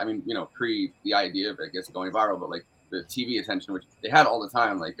attention. I mean, pre the idea of going viral, but like the TV attention, which they had all the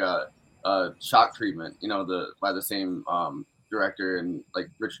time, like Shock Treatment, by the same director, and like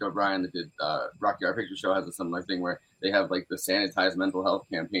Richard O'Brien that did Rocky Horror Picture Show has a similar thing where they have like the sanitized mental health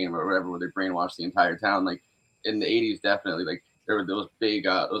campaign or whatever, where they brainwash the entire town. Like in the 80s, definitely, like there were those big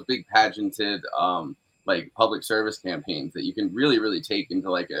pageanted like public service campaigns that you can really, really take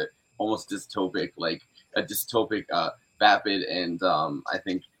into like a almost dystopic, vapid and I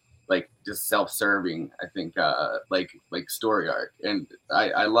think like just self-serving, I think like story arc. And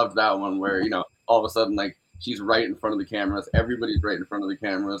I loved that one where all of a sudden like she's right in front of the cameras, everybody's right in front of the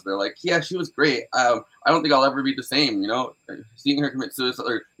cameras, they're like, yeah, she was great. I don't think I'll ever be the same, seeing her commit suicide,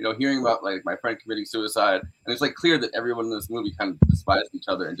 or hearing about like my friend committing suicide, and it's like clear that everyone in this movie kind of despises each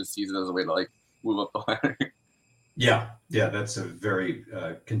other and just sees it as a way to like move up the ladder. Yeah, that's a very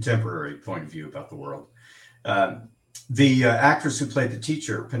contemporary point of view about the world. The actress who played the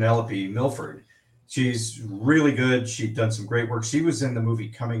teacher, Penelope Milford, she's really good. She'd done some great work. She was in the movie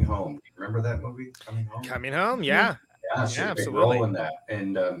Coming Home. Remember that movie, Coming Home? Coming Home, yeah. Yeah, she had a big role in that.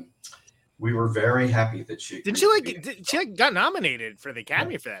 And we were very happy that she... She got nominated for the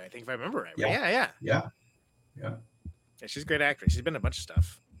Academy for that, I think, if I remember right. Yeah, she's a great actress. She's been in a bunch of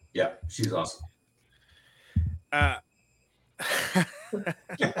stuff. Yeah, she's awesome.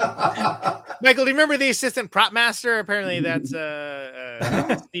 Michael, do you remember the assistant prop master? Apparently that's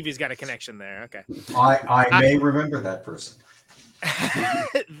Stevie's got a connection there. Okay. I may remember that person.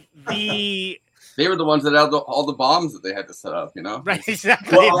 They were the ones that had all the bombs that they had to set up, Right,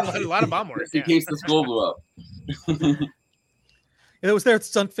 exactly. A lot of bomb work. In case the school blew up. It was there at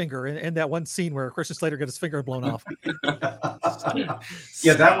Stunt Finger in that one scene where Christian Slater got his finger blown off.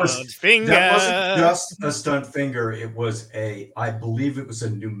 Yeah, that wasn't just a stunt finger. It was I believe it was a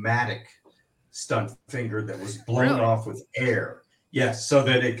pneumatic stunt finger that was blown off with air. Yes, so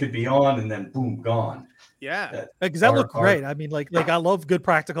that it could be on and then boom, gone. Yeah, because that looked great. I mean, like I love good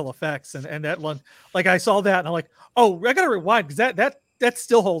practical effects, and that one, like I saw that and I'm like, oh, I gotta rewind because that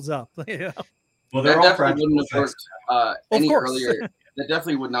still holds up. Well, they're all practical effects. Earlier. That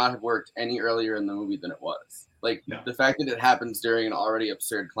definitely would not have worked any earlier in the movie than it was. Like the fact that it happens during an already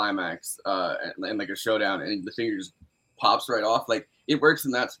absurd climax and like a showdown, and the finger just pops right off. Like it works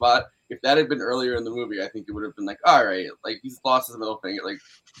in that spot. If that had been earlier in the movie, I think it would have been like, all right, like he's lost his middle finger. Like,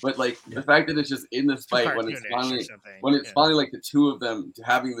 but like the fact that it's just in this fight when it's finally like the two of them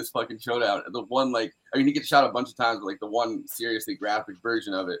having this fucking showdown. The one he gets shot a bunch of times, but like the one seriously graphic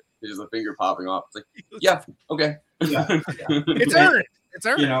version of it is just a finger popping off. It's like, yeah, okay. Yeah. It's earned. It's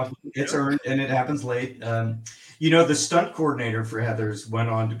earned. It's earned, and it happens late. The stunt coordinator for Heathers went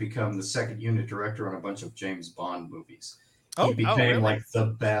on to become the second unit director on a bunch of James Bond movies. He became like the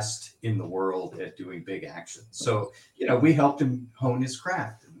best in the world at doing big action. So, we helped him hone his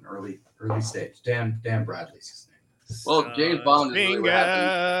craft in an early stage. Dan Bradley's his name. Well, James Bond is really what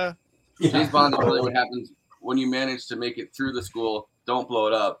happens. James Bond is really what happens when you manage to make it through the school, don't blow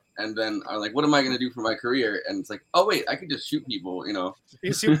it up, and then are like, what am I going to do for my career? And it's like, oh, wait, I could just shoot people,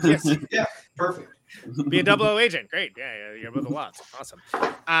 Yes. Yeah, perfect. Be a 00 agent. Great. Yeah, you're above the law. Awesome.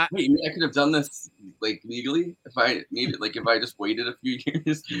 Wait, I could have done this like legally if I needed, like if I just waited a few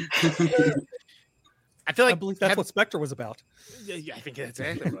years. I feel I like believe that's what Spectre was about. Yeah, I think that's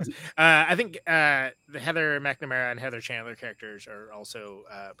exactly what it was. I think the Heather McNamara and Heather Chandler characters are also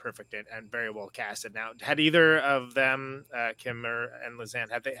perfect and very well casted. Now, had either of them, Kim and Lizanne,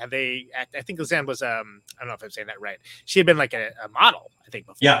 had they act? I think Lizanne was I don't know if I'm saying that right. She had been like a model, I think,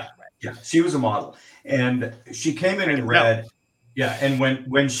 before. Yeah, right? yeah, she was a model, and she came in and read. Yeah, and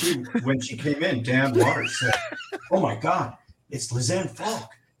when she came in, Dan Waters said, "Oh my God, it's Lizanne Falk.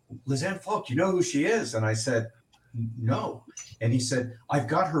 Lizanne Falk, you know who she is?" And I said, "No." And he said, "I've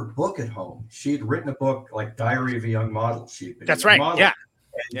got her book at home. She had written a book like Diary of a Young Model. She'd been That's a young right. model." Yeah.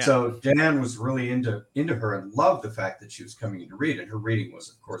 And so Dan was really into her and loved the fact that she was coming in to read. And her reading was,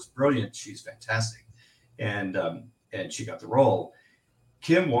 of course, brilliant. She's fantastic. And she got the role.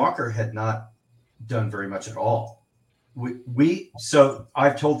 Kim Walker had not done very much at all. So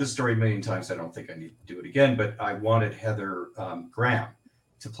I've told this story a million times. I don't think I need to do it again, but I wanted Heather Graham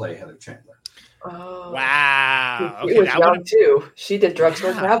to play Heather Chandler. Oh, Wow. She was young too. She did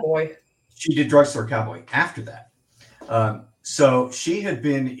Drugstore Cowboy. She did Drugstore Cowboy after that. So she had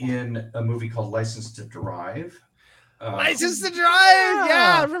been in a movie called License to Drive. License to Drive.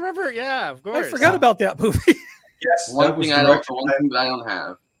 Yeah, I remember. Yeah, of course. I forgot about that movie. Yes, one thing I don't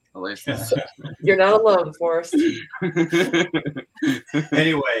have. A license. You're not alone, Forrest.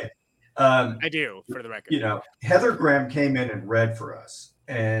 Anyway, I do, for the record. You know, Heather Graham came in and read for us,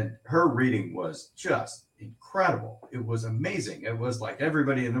 and her reading was just incredible. It was amazing. It was like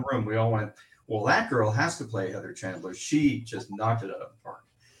everybody in the room, we all went, well, that girl has to play Heather Chandler. She just knocked it out of the park.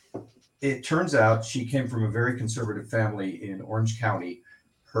 It turns out she came from a very conservative family in Orange County.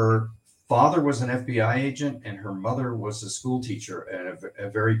 Her father was an FBI agent, and her mother was a school teacher, and a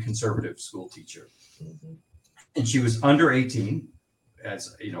very conservative school teacher. Mm-hmm. And she was under 18.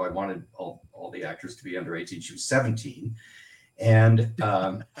 As you know, I wanted all the actors to be under 18. She was 17. And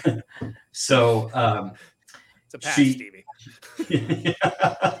so it's a pass, Stevie.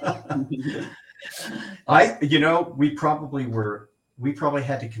 We probably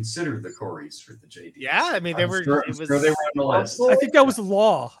had to consider the Coreys for the JD. Yeah, I mean, they were they were on the list. I think that was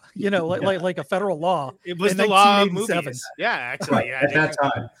law, like a federal law. It was the law of movies. Yeah, actually, right, yeah. At that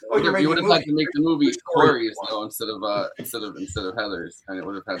time. You would have had to make the movie Coreys though, instead of Heather's, and it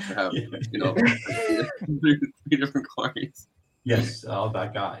would have had to have three different Coreys. Yes, all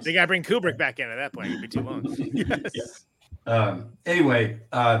about guys. They got to bring Kubrick back in at that point. It'd be too long. Yes. Anyway,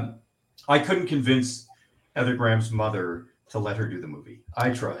 I couldn't convince Heather Graham's mother to let her do the movie. I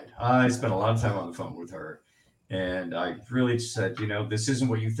tried. I spent a lot of time on the phone with her, and I really said, this isn't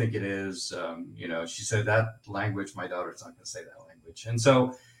what you think it is. She said that language, my daughter's not going to say that language. And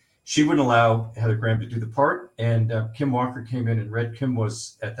so she wouldn't allow Heather Graham to do the part. And Kim Walker came in and read. Kim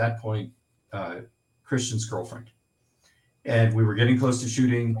was at that point Christian's girlfriend. And we were getting close to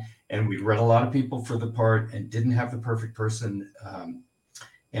shooting, and we'd read a lot of people for the part and didn't have the perfect person.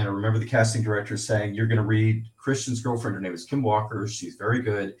 And I remember the casting director saying, you're going to read Christian's girlfriend. Her name is Kim Walker. She's very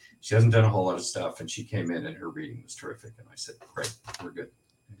good. She hasn't done a whole lot of stuff. And she came in and her reading was terrific. And I said, great, we're good.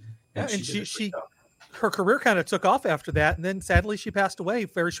 And her career kind of took off after that. And then sadly, she passed away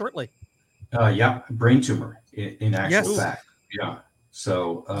very shortly. Brain tumor in actual fact. Yeah.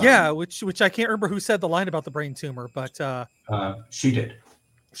 So which I can't remember who said the line about the brain tumor, but she did.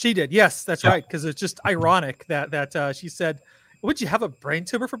 She did. Yes, that's right. Because it's just ironic that she said, would you have a brain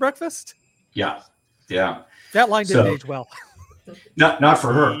tumor for breakfast? Yeah. That line didn't age well. Not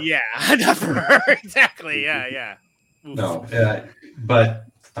for her. Yeah, not for her. Exactly. Yeah. Oof. No, but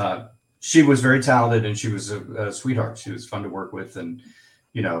she was very talented, and she was a sweetheart. She was fun to work with, and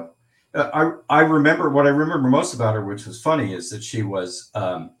I remember what I remember most about her, which was funny, is that she was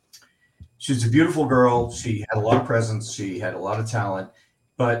a beautiful girl. She had a lot of presence. She had a lot of talent,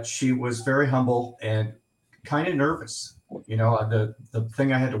 but she was very humble and kind of nervous. The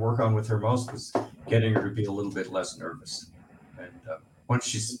thing I had to work on with her most was getting her to be a little bit less nervous. And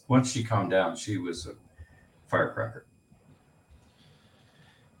once she calmed down, she was a firecracker.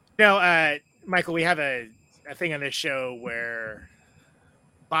 Now, Michael, we have a thing on this show where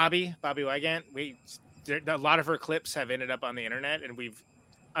Bobby Wygant, a lot of her clips have ended up on the internet, and we've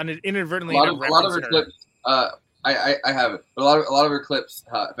inadvertently a lot of her clips. I have it. But a lot of her clips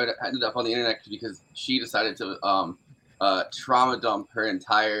ended up on the internet because she decided to trauma dump her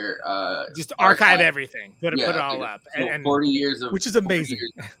entire just archive everything, put it all up, and 40 years of which is amazing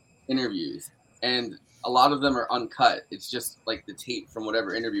interviews, and a lot of them are uncut. It's just like the tape from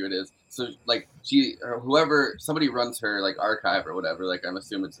whatever interview it is. So like somebody runs her like archive or whatever. Like I'm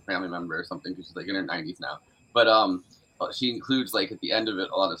assuming it's a family member or something because she's like in her 90s now. But she includes like at the end of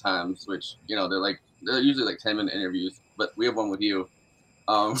it a lot of times, which they're usually like 10-minute interviews. But we have one with you.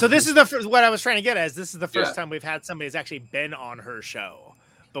 So this is the first, what I was trying to get at is this is the first Yeah. time we've had somebody that's actually been on her show.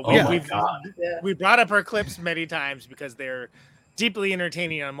 But Oh my we've God. we brought up her clips many times because they're deeply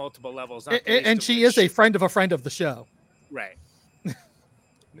entertaining on multiple levels. not the least And of she which- is a friend of the show. right.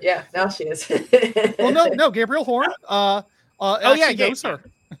 Yeah, now she is. Well, no, Gabriel Horn. yeah, Actually knows yeah. her.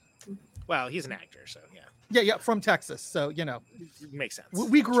 Well, he's an actor, so Yeah, from Texas. So it makes sense.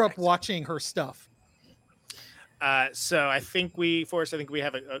 we grew up Respect. watching her stuff. So I think we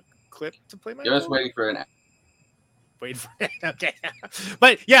have a clip to play. You're just waiting for an. Wait for it. Okay,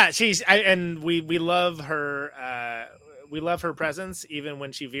 but yeah, and we love her. We love her presence, even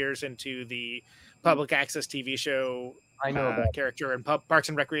when she veers into the public access TV show I know about character in Parks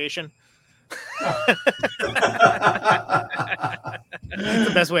and Recreation. That's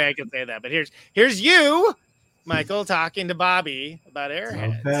the best way I can say that. But here's you, Michael, talking to Bobby about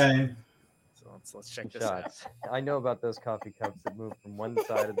Airheads. Okay. So let's check this out. shots. I know about those coffee cups that move from one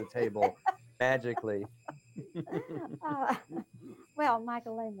side of the table magically. Uh, well,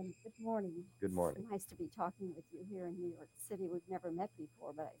 Michael Lehman, good morning. Good morning. It's nice to be talking with you here in New York City. We've never met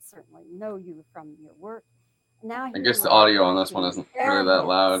before, but I certainly know you from your work. Now, I guess the audio on this one isn't really that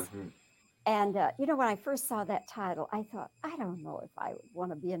loud. And, when I first saw that title, I thought, I don't know if I would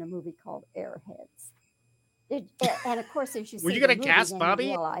want to be in a movie called Airheads. And of course, as you Were see you the going to movie, cast then you Bobby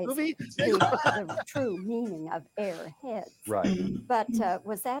realize movie? the true meaning of Airheads. Right. But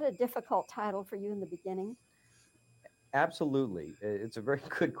was that a difficult title for you in the beginning? Absolutely. It's a very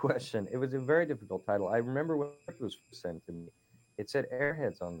good question. It was a very difficult title. I remember when it was sent to me, it said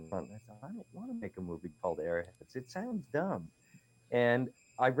Airheads on the front. I thought, I don't want to make a movie called Airheads. It sounds dumb. And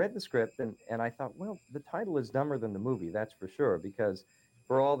I read the script and I thought, well, the title is dumber than the movie, that's for sure, because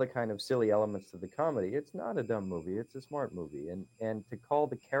for all the kind of silly elements to the comedy, it's not a dumb movie, it's a smart movie. And to call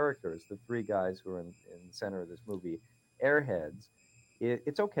the characters, the three guys who are in the center of this movie, Airheads,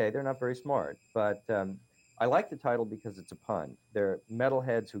 it's okay. They're not very smart, but I like the title because it's a pun. They're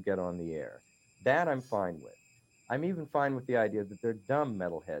metalheads who get on the air. That I'm fine with. I'm even fine with the idea that they're dumb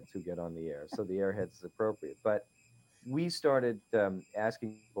metalheads who get on the air, so the Airheads is appropriate. But we started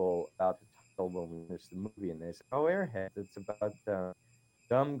asking people about the title when we finished the movie, and they said, "Oh, Airheads, it's about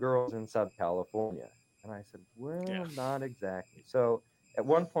dumb girls in South California." And I said, "Well, Yeah. not exactly." So at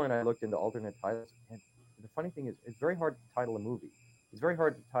one point, I looked into alternate titles, and the funny thing is, it's very hard to title a movie. It's very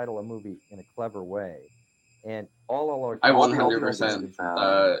hard to title a movie in a clever way. And all our I all 100%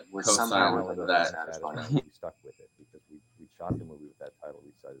 was co-sign somehow with really that. satisfying. we stuck with it because we shot the movie with that title.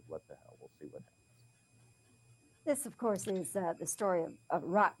 We decided, what the hell, we'll see what happens. This, of course, is the story of a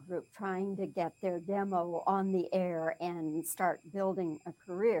rock group trying to get their demo on the air and start building a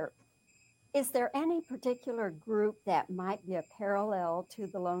career. Is there any particular group that might be a parallel to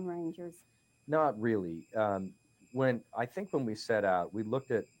the Lone Rangers? Not really. When we set out, we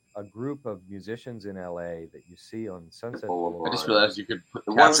looked at a group of musicians in LA that you see on Sunset Boulevard. I just realized you could put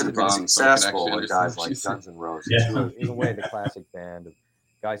The ones that have been captions on so successful we are can guys actually like understand Guns N' Roses. Yeah. who are, in a way, the classic band of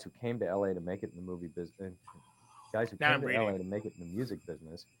guys who came to LA to make it in the movie business, guys who Now came I'm to LA reading. to make it in the music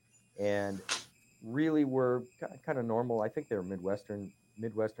business, and really were kind of normal. I think they were Midwestern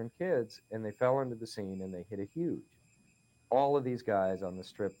kids, and they fell into the scene and they hit a huge. All of these guys on the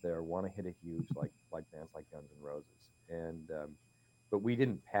strip there want to hit a huge, like bands like Guns N' Roses, and but we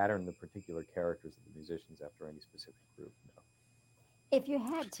didn't pattern the particular characters of the musicians after any specific group. No. If you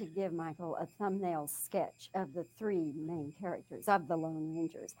had to give Michael a thumbnail sketch of the three main characters of the Lone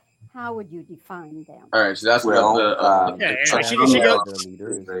Rangers, how would you define them? All right, so that's Well, about the. Yeah, the yeah, she thumbnail. goes- Their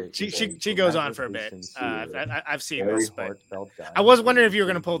leader is She goes on for a bit. sincere, I've seen very this, but heartfelt guy. I was wondering if you were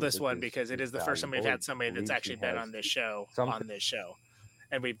going to His pull this music one because it is the first time we've valuable. had somebody that's Believes actually he been has on this show. something.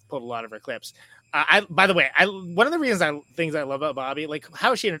 And we've pulled a lot of her clips. By the way, one of the things I love about Bobby, like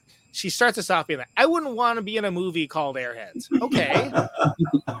how she starts us off being like, "I wouldn't want to be in a movie called Airheads." Okay,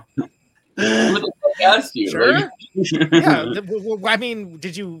 Who the fuck asked you? Sure. Like- yeah. I mean,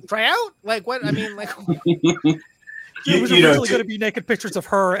 did you try out? Like what? I mean, like It was You know, originally going to be naked pictures of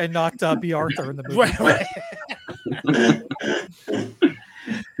her and not B. Arthur in the movie. right.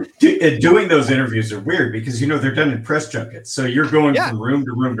 Doing those interviews are weird because they're done in press junkets, so you're going Yeah. from room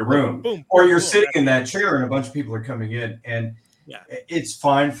to room to room, Boom, or you're boom, sitting boom. in that chair and a bunch of people are coming in, and Yeah. it's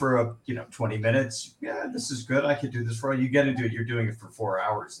fine for 20 minutes. Yeah, this is good. I could do this for you. You get into it. You're doing it for 4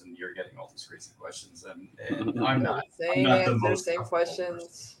 hours, and you're getting all these crazy questions. And I'm not. Same not the answers, most same comfortable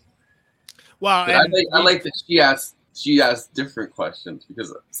questions. Well, But I and like that she asks different questions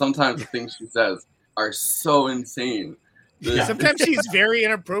because sometimes the things she says are so insane. Yeah. sometimes she's very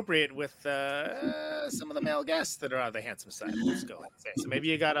inappropriate with some of the male guests that are on the handsome side. Let's go ahead and say. So maybe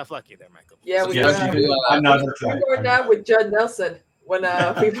you got off lucky there, Michael. Yeah, we Yeah, got I'm not her we type. were not with Judd Nelson. when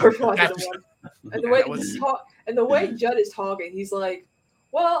we were watching That's- the one, and the Yeah, way that was- the way Judd is talking, he's like,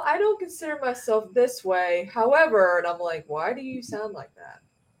 "Well, I don't consider myself this way. However," and I'm like, "Why do you sound like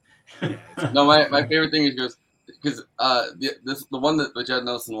that?" No, my favorite thing is because the one that the Judd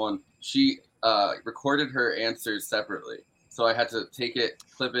Nelson one, she recorded her answers separately, so I had to take it,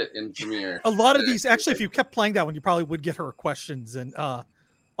 clip it in Premiere. A lot of these, actually, if you kept playing that one, you probably would get her questions and on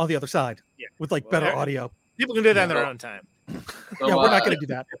the other side Yeah. with like Well, better there- audio. People can do that in their Yeah. own time. So, Yeah, we're not going to do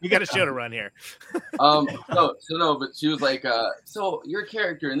that. We got a show to run here. No, but she was like, so your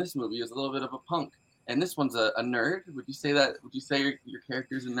character in this movie is a little bit of a punk, and this one's a nerd. Would you say that? Would you say your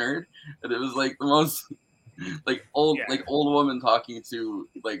character's a nerd? And it was like the most like old woman talking to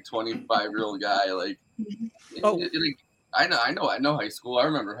like 25-year-old guy. Like, Oh. like I know high school. I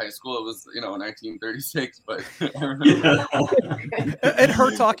remember high school. It was 1936, but I remember. And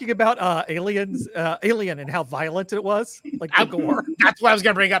her talking about Alien and how violent it was, like the gore. That's what I was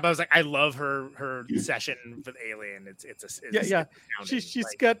gonna bring up. I was like, I love her session with Alien. It's Yeah. astounding. She's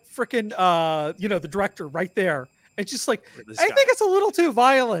Like, got freaking the director right there, and she's like, Ridley I Scott. think it's a little too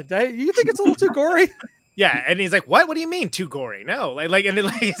violent. You think it's a little too gory? Yeah, and he's like, "What? What do you mean too gory? No, like, and then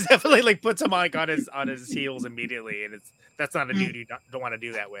like he's definitely like puts him like on his heels immediately, and that's not a dude you don't want to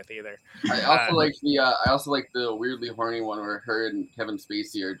do that with either." I also like the weirdly horny one where her and Kevin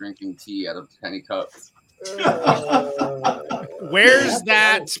Spacey are drinking tea out of tiny cups. Where's That's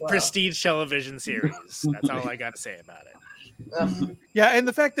that nice, wow. prestige television series? That's all I got to say about it. Yeah, and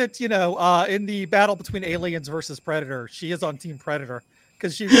the fact that in the battle between Aliens versus Predator, she is on Team Predator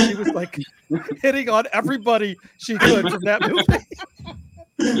because she was like hitting on everybody she could from that movie.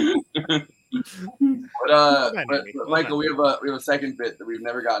 But Michael, we have a second bit that we've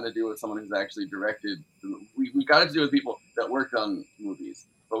never gotten to do with someone who's actually directed. We got to do with people that worked on movies,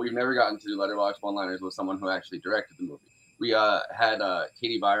 but we've never gotten to do Letterboxd one-liners with someone who actually directed the movie. We had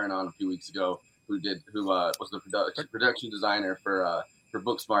Katie Byron on a few weeks ago, who was the production designer for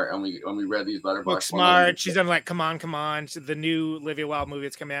Booksmart, and when we read these Letterboxd Booksmart. one-liners- She's done like Come On, the new Olivia Wilde movie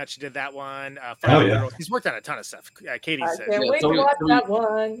that's coming out. She did that one. Oh, Final yeah. Girls. She's worked on a ton of stuff. Katie I said. can't Yeah, wait so to we- watch so we- that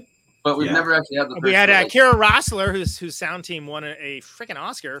one. but we've Yeah. never actually had the. We had person, Kira Rossler, whose sound team won a freaking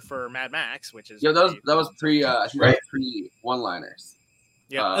Oscar for Mad Max, which is that was pre Right. pre one-liners.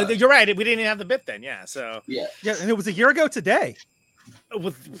 yeah. You're right. We didn't even have the bit then. Yeah. So Yeah. Yeah, and it was a year ago today.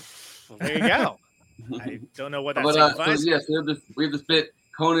 well, there you go. I don't know what that But so signifies. yes, we have this bit.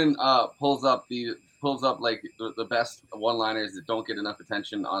 Conan pulls up like the best one-liners that don't get enough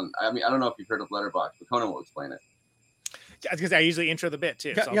attention on. I mean, I don't know if you've heard of Letterboxd, but Conan will explain it. Because I usually intro the bit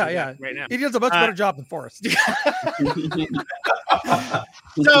too. So I'll Yeah, do yeah. that right now. He does a much better job than Forrest.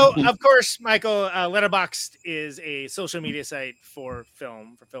 So, of course, Michael, Letterboxd is a social media site for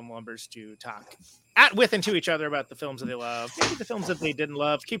film lovers to talk with and to each other about the films that they love, maybe the films that they didn't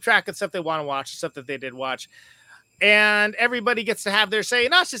love, keep track of stuff they want to watch, stuff that they did watch. And everybody gets to have their say,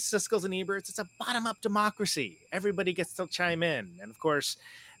 not just Siskel's and Eberts. It's a bottom-up democracy. Everybody gets to chime in. And, of course,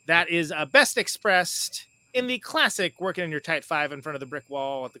 that is best expressed in the classic working in your tight five in front of the brick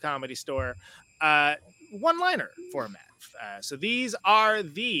wall at the Comedy Store one-liner format. So these are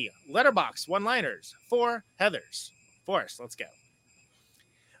the Letterboxd one-liners for Heathers. Forrest, let's go.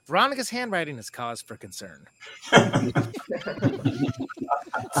 Veronica's handwriting is cause for concern. It's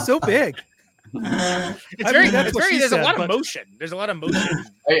so big. It's mean, that's what she there's said, a lot of but- motion. There's a lot of motion.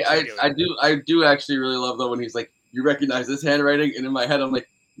 I do actually really love though when he's like, "You recognize this handwriting?" And in my head, I'm like,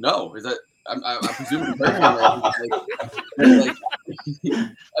 "No, is that?" I'm presuming her handwriting. Like,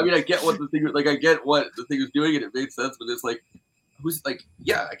 I mean, I get what the thing was doing, and it made sense. But it's like, who's like,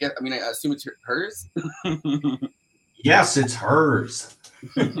 yeah, I guess. I mean, I assume it's hers. Yes, it's hers.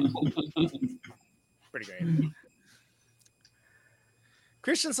 Pretty great.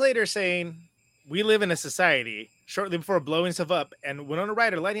 Christian Slater saying, "We live in a society," shortly before blowing stuff up, and Winona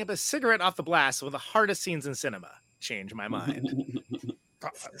Ryder lighting up a cigarette off the blast, one of the hardest scenes in cinema. Change my mind.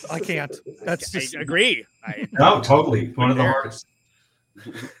 I can't. That's just I agree. No, totally. One of the hardest.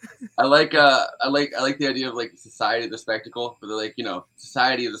 I like the idea of like society of the spectacle, but they're like,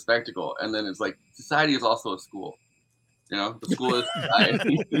 society of the spectacle, and then it's like society is also a school. The school is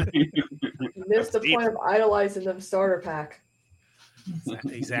society. You missed the point of idolizing the starter pack.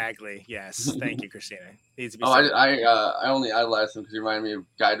 Exactly. Yes. Thank you, Christina. Needs to be Oh, said. I only idolized him because he reminded me of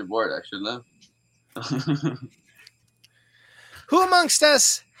Guy Debord. I shouldn't have. Who amongst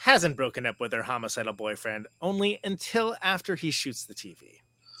us hasn't broken up with their homicidal boyfriend only until after he shoots the TV?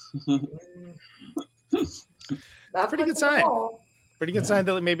 Not Pretty good putting them sign. all. Pretty good sign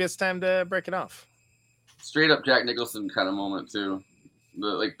that maybe it's time to break it off. Straight up Jack Nicholson kind of moment too.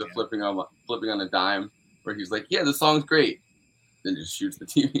 The flipping on a dime where he's like, "Yeah, the song's great." then just shoots the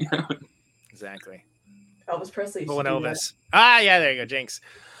TV out. Exactly. Elvis Presley. Pulling used to do Elvis. Ah, yeah, there you go, Jinx.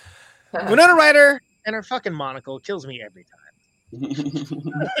 that. Winona Ryder and her fucking monocle kills me every time.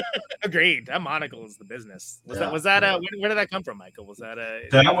 Agreed. That monocle is the business. Was that where did that come from, Michael? Was that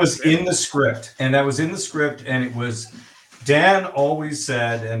that was in the script, and it was Dan always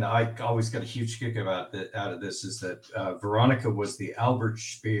said, and I always got a huge kick out of this, is that Veronica was the Albert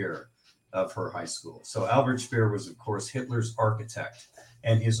Speer of her high school. So Albert Speer was, of course, Hitler's architect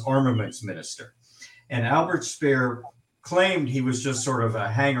and his armaments minister. And Albert Speer claimed he was just sort of a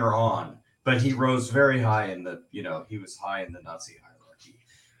hanger-on, but he rose very high he was high in the Nazi hierarchy.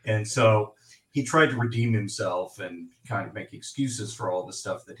 And so he tried to redeem himself and kind of make excuses for all the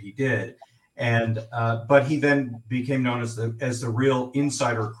stuff that he did. And but he then became known as the real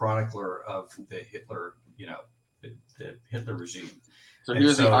insider chronicler of the Hitler, the Hitler regime. So he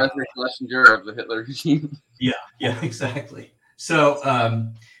was the Arthur Schlesinger of the Hitler regime. Yeah, exactly.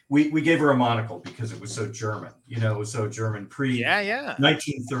 So we gave her a monocle because it was so German. It was so German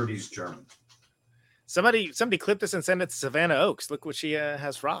 1930s German. Somebody clip this and send it to Savannah Oaks. Look what she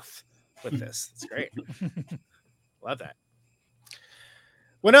has rough with this. It's great. Love that.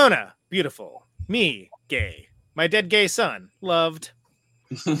 Winona, beautiful. Me, gay. My dead gay son, loved.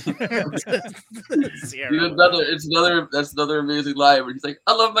 That's another amazing line where he's like,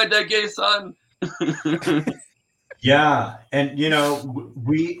 I love my dead gay son. Yeah. And,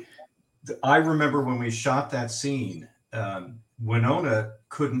 I remember when we shot that scene, Winona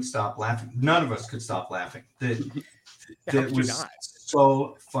couldn't stop laughing. None of us could stop laughing. That was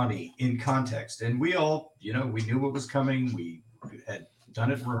so funny in context. And we all, we knew what was coming. We had done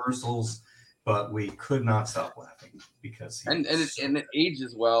it in rehearsals, but we could not stop laughing because it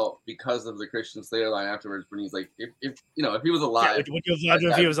ages well because of the Christian Slater line afterwards when he's like, if he was alive. Yeah,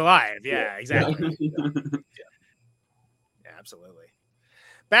 if he was alive. Yeah, exactly. Yeah, absolutely.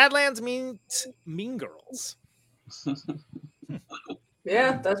 Badlands means Mean Girls.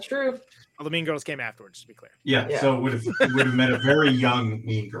 Yeah, that's true. Well, the Mean Girls came afterwards, to be clear. Yeah. So it would have meant a very young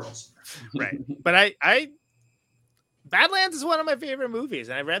Mean Girls. Right. But Badlands is one of my favorite movies,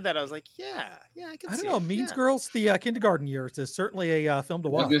 and I read that I was like, I can see. I don't know, Mean Girls, the kindergarten years is certainly a film to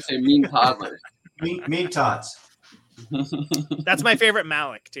watch. I was gonna say Mean Toddlers. Mean Tots. That's my favorite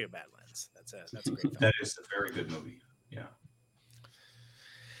Malick too. Badlands. That's a great film. That is a very good movie. Yeah.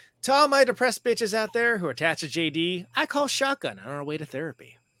 To all my depressed bitches out there who are attached to JD, I call shotgun on our way to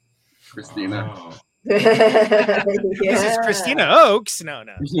therapy. Christina. Oh. This is Christina Oaks. No.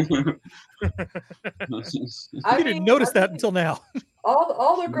 I didn't notice that until now.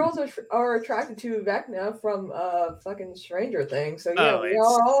 All the girls are attracted to Vecna from fucking Stranger Things. So we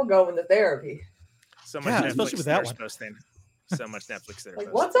are all going to therapy. So much Netflix especially with that one. Posting. So much Netflix that are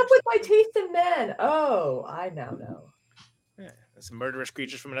like, what's up with my taste in men? Oh, I now know. Yeah, some murderous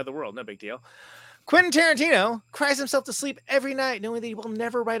creatures from another world. No big deal. Quentin Tarantino cries himself to sleep every night knowing that he will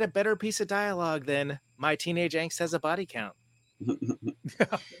never write a better piece of dialogue than My Teenage Angst Has a Body Count.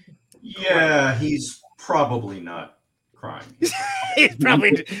 Yeah, he's probably not crying. He's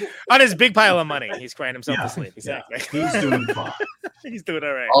probably on his big pile of money. He's crying himself to sleep. Exactly. Yeah. He's doing fine. He's doing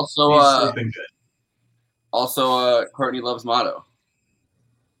all right. Also, he's sleeping good. Also, Courtney Love's motto.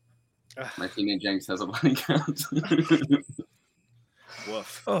 My Teenage Angst Has a Body Count.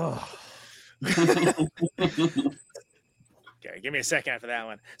 Woof. Oh. Okay, give me a second after that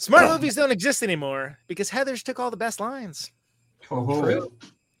one. Smart movies don't exist anymore because Heathers took all the best lines. True.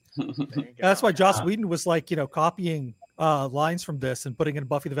 That's why Joss Whedon was like, copying lines from this and putting in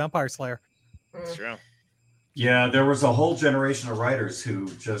Buffy the Vampire Slayer. That's true. Yeah, there was a whole generation of writers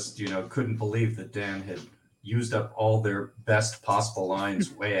who just, couldn't believe that Dan had used up all their best possible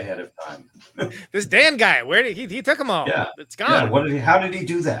lines way ahead of time. This Dan guy, where did he took them all? Yeah. It's gone. Yeah, how did he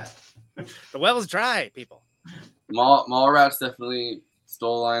do that? The well is dry, people. Mallrats definitely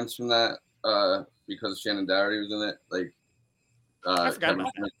stole lines from that because Shannon Doherty was in it. Like, I forgot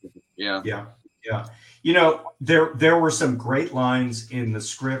about that. Yeah. There were some great lines in the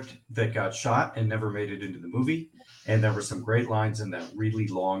script that got shot and never made it into the movie, and there were some great lines in that really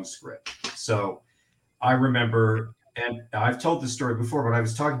long script. So I remember, and I've told this story before, but I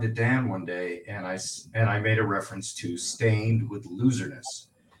was talking to Dan one day, and I made a reference to "Stained with Loserness,"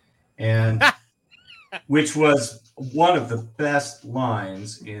 and which was one of the best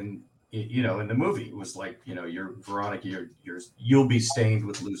lines in the movie. It was like, you're Veronica, you'll be stained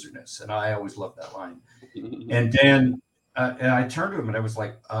with loserness. And I always loved that line. And Dan, and I turned to him and I was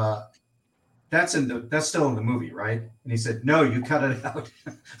like, that's still in the movie, right? And he said, no, you cut it out.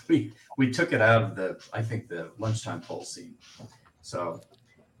 we took it out of the lunchtime poll scene. So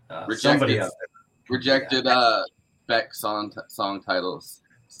somebody out there rejected Beck song titles.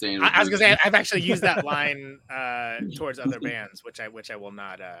 Staying I was gonna say I've actually used that line towards other bands, which I will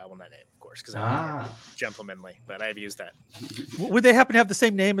not name, of course, because I'm gentlemanly. But I've used that. Would they happen to have the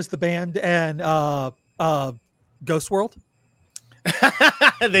same name as the band and Ghost World?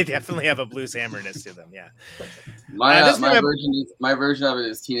 They definitely have a blues hammerness to them. Yeah. My version of it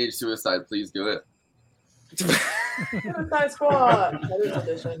is Teenage Suicide. Please do it. Suicide Squad. Heather's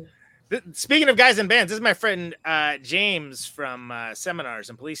edition. Speaking of guys in bands, this is my friend James from Seminars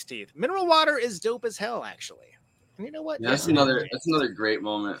and Police Teeth. Mineral water is dope as hell, actually. And you know what? Yeah, that's another great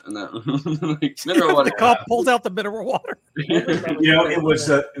moment in that. Like, mineral water. The cop pulls out the mineral water. It was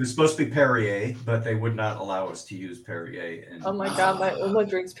supposed to be Perrier, but they would not allow us to use Perrier. Oh my god, my Uma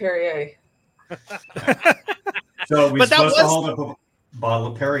drinks Perrier. So we're supposed to hold up a bottle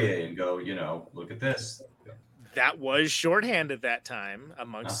of Perrier and go, look at this. That was shorthand at that time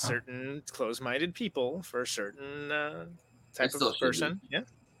amongst certain closed-minded people for a certain type of person. Yeah.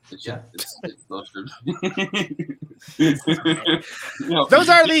 It's still should. Those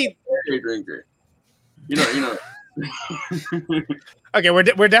are the drinker. Okay,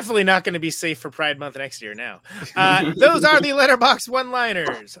 we're definitely not going to be safe for Pride Month next year now. Those are the Letterboxd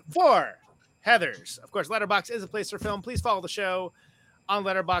one-liners for Heathers. Of course, Letterboxd is a place for film. Please follow the show on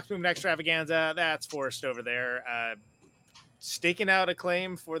Letterboxd Movement Extravaganza. That's Forrest over there, staking out a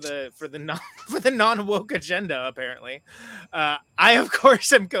claim for the non-woke agenda. Apparently, I of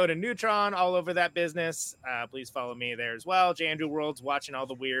course am Coda Neutron all over that business. Please follow me there as well. J. Andrew World's watching all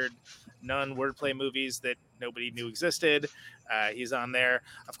the weird non-wordplay movies that nobody knew existed. He's on there.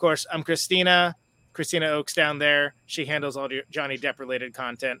 Of course, I'm Christina Oaks down there. She handles all your Johnny Depp related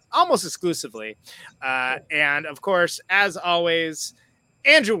content almost exclusively. And of course, as always,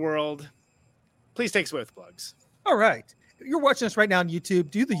 Andrew World, please take us with plugs. All right. You're watching us right now on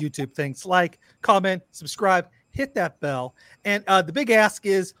YouTube. Do the YouTube things, like, comment, subscribe, hit that bell. And the big ask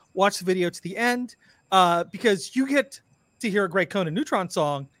is watch the video to the end because you get to hear a great Coda Neutron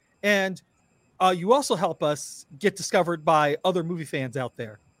song. And you also help us get discovered by other movie fans out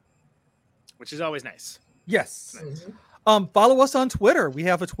there. Which is always nice. Yes. Mm-hmm. Follow us on Twitter. We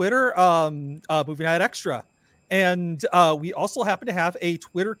have a Twitter, Movie Night Extra. And we also happen to have a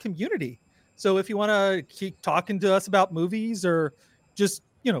Twitter community. So if you want to keep talking to us about movies or just,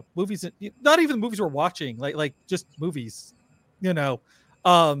 movies, not even the movies we're watching, like just movies, join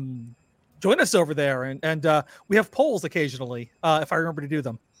us over there. And we have polls occasionally, if I remember to do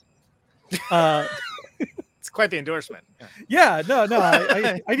them. It's quite the endorsement. Yeah, no,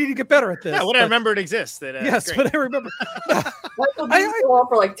 I need to get better at this. Yeah, I remember it exists. Yes, but I remember. I go on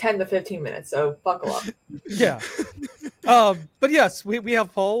for like 10 to 15 minutes, so buckle up. Yeah. But yes, we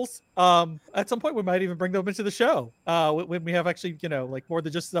have polls. At some point, we might even bring them into the show when we have actually, like more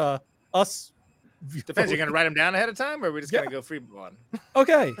than just us. Depends. You're going to write them down ahead of time, or are we just going to go free one?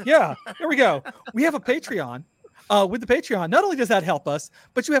 Okay. Yeah. Here we go. We have a Patreon. With the Patreon, not only does that help us,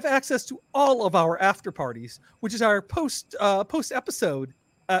 but you have access to all of our after parties, which is our post episode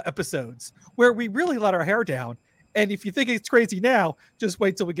episodes, where we really let our hair down. And if you think it's crazy now, just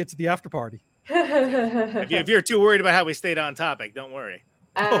wait till we get to the after party. If you're too worried about how we stayed on topic, don't worry.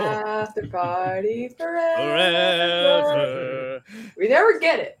 After party forever. We never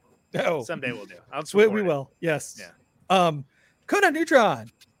get it. No. Someday we'll do. We will. Yes. Yeah. Coda Neutron.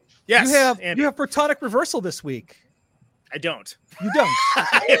 Yes. You have Protonic Reversal this week. I don't. You don't.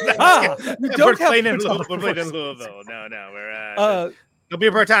 You don't we're have playing in Protonic Louisville. We're playing in Louisville. No. We're there'll be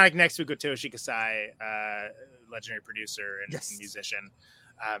a Protonic next week with Toshi Kasai, legendary producer and musician.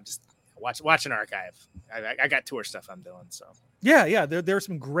 Just watch an archive. I got tour stuff I'm doing. So yeah. There's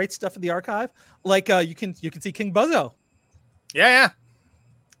some great stuff in the archive. Like you can see King Buzzo. Yeah.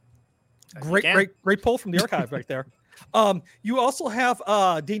 Great pull from the archive right there. You also have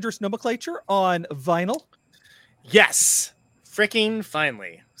Dangerous Nomenclature on vinyl. Yes, freaking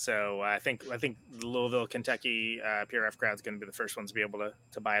finally. So I think the Louisville, Kentucky PRF crowd is going to be the first ones to be able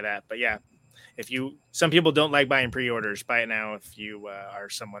to buy that. But yeah, some people don't like buying pre-orders, buy it now if you are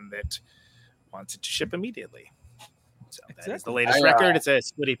someone that wants it to ship immediately. So that is the latest record. It's a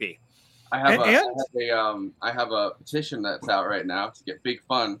split EP. I have a petition that's out right now to get Big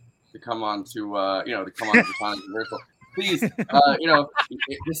Fun to come on to the Protonic Reversal. Please, don't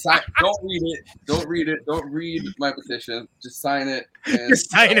read it. Don't read my petition. Just sign it. And, just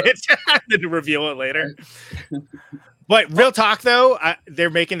sign it. Then reveal it later. But real talk though, they're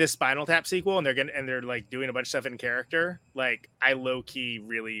making this Spinal Tap sequel, and they're like doing a bunch of stuff in character. Like I low key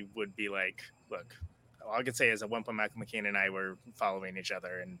really would be like, look, all I could say is at one point Michael McKean and I were following each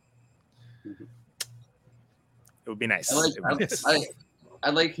other, and it would be nice. I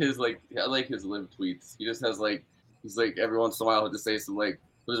like his live tweets. He just has like he's like every once in a while he'll just say some like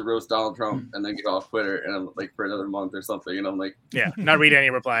 "Who's roast Donald Trump" and then get off Twitter and I'm like for another month or something, and I'm like, Yeah, not read any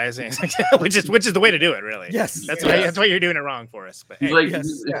replies, which is the way to do it, really. Yes. That's Yes. why you're doing it wrong for us. But he's hey, like, yes.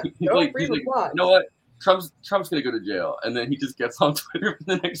 he's Don't like, read he's like, replies. you know what? Trump's gonna go to jail, and then he just gets on Twitter for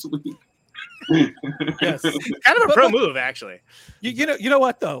the next week. Yes. kind of a But- pro but- move, actually. You know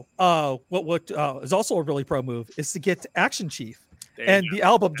what though? What is also a really pro move is to get Action Chief There you and go. the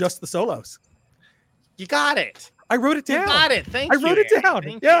album Just the Solos. You got it. I wrote it You down. got it. Thank I you. wrote it Andy. down.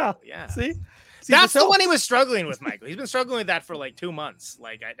 Thank Yeah. you. Yeah. See, That's this the one he helps. was struggling with, Michael. He's been struggling with that for like 2 months.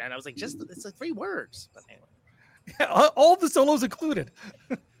 And I was like, it's like 3 words. But anyway, Yeah, all the solos included.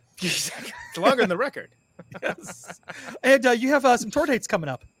 it's longer than the record. Yes. And you have some tour dates coming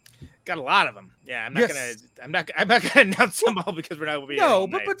up. Got a lot of them. Yeah, I'm Yes. not gonna announce them all because we're not. No,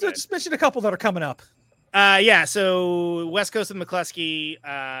 but just mention a couple that are coming up. Yeah, so West Coast of McCluskey,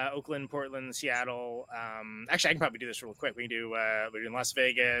 Oakland, Portland, Seattle. Actually, I can probably do this real quick. We're doing Las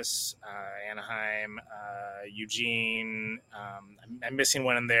Vegas, Anaheim, Eugene. I'm missing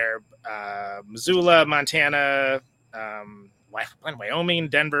one in there. Missoula, Montana, Wyoming,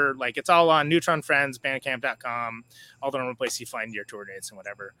 Denver. Like, it's all on Neutron Friends, Bandcamp.com, all the normal places you find your tour dates and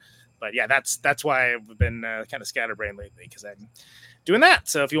whatever. But yeah, that's why I've been kind of scatterbrained lately, because I'm doing that.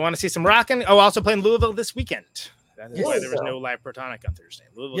 So if you want to see some rocking, also playing Louisville this weekend. That is why there was no live Protonic on Thursday.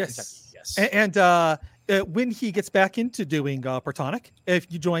 Louisville, Yes. Kentucky. Yes. And when he gets back into doing Protonic, if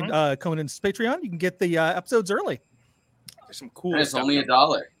you join Conan's Patreon, you can get the episodes early. There's some cool And it's stuff. only coming.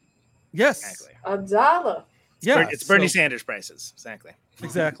 $1. Yes. Exactly. $1. Yeah. It's Bernie so- Sanders prices. Exactly.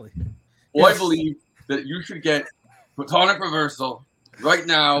 Exactly. Well, Yes. I believe that you should get Platonic Reversal right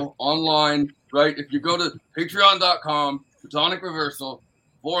now online. Right, if you go to Patreon.com, Platonic Reversal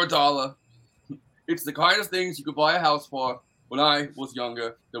for $1. It's the kind of things you could buy a house for. When I was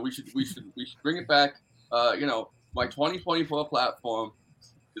younger, that we should bring it back. My 2024 platform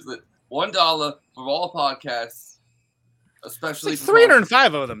is that $1 for all podcasts, It's especially like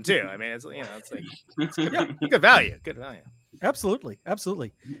 305 of them too. I mean, it's it's good value. Good value. Absolutely.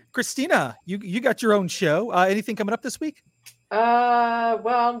 Christina, you got your own show. Anything coming up this week?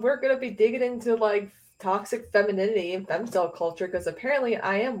 Well, we're gonna be digging into like toxic femininity and femcell culture because apparently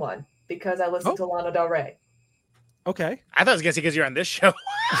I am one because I listen to Lana Del Rey. Okay. I thought it was guessing because you're on this show.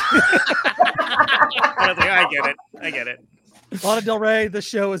 I was like, I get it. Lana Del Rey, the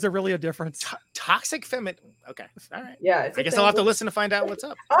show, is there really a difference? Toxic feminine. Okay. All right. Yeah, it's I guess I'll have to listen to find out what's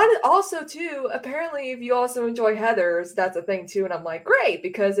up. Also, too, apparently, if you also enjoy Heathers, that's a thing too. And I'm like, great,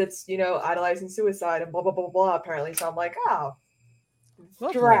 because it's idolizing suicide and blah blah blah blah. Apparently, so I'm like, oh,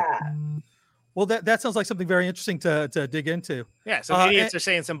 Lovely. drab. Well, that sounds like something very interesting to dig into. Yeah. So idiots are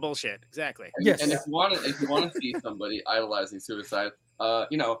saying some bullshit. Exactly. Yes. And if you want to see somebody idolizing suicide,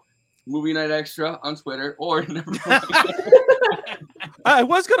 Movie Night Extra on Twitter or never mind. I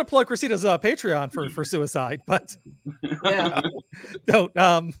was going to plug Christina's Patreon for suicide, but Yeah. don't.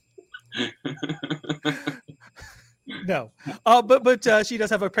 No. But she does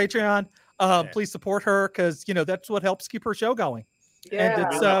have a Patreon. Please support her because that's what helps keep her show going. Yeah. And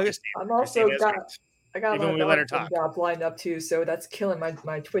it's I'm also I got Even a when we lot let her of talk. jobs lined up too, so that's killing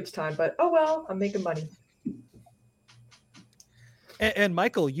my Twitch time. But oh well, I'm making money. And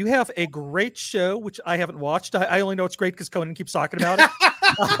Michael, you have a great show which I haven't watched. I only know it's great because Conan keeps talking about it.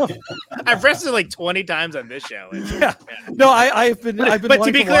 I've referenced it like 20 times on this show. Yeah. No, I've been. But to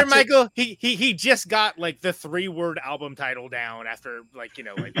wanting be clear, watch it. Michael, he just got like the 3-word album title down after like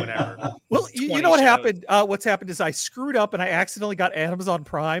whatever. Well, you 20 know what shows. happened? What's happened is I screwed up and I accidentally got Amazon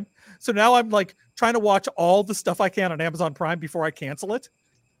Prime. So now I'm like trying to watch all the stuff I can on Amazon Prime before I cancel it.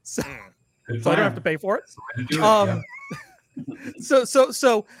 So, Good so I don't plan. have to pay for it. Do it, Um,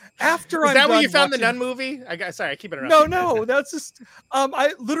 So after Is I'm that where done you found the watching- Nun movie? Sorry, I keep interrupting. No, that's just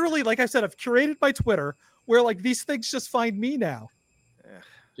I literally, like I said, I've curated my Twitter where like these things just find me now.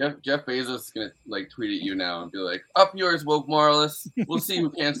 Jeff Bezos is gonna like tweet at you now and be like, "Up yours, woke moralists. We'll see who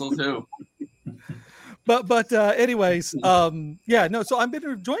cancels who." But anyways, so I've been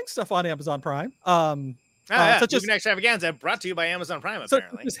enjoying stuff on Amazon Prime. Such as Movie Extravaganza, brought to you by Amazon Prime. so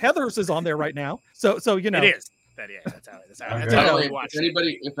Apparently, just Heathers is on there right now. So it is. That's how By the we way, watch.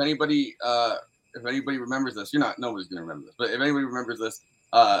 if anybody remembers this, nobody's gonna remember this. But if anybody remembers this,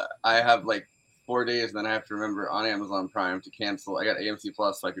 I have like 4 days, and then I have to remember on Amazon Prime to cancel. I got AMC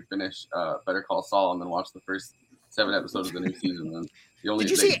Plus, so I could finish Better Call Saul and then watch the first 7 episodes of the new season. And the only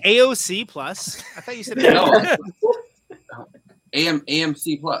Did you say AOC Plus? I thought you said No.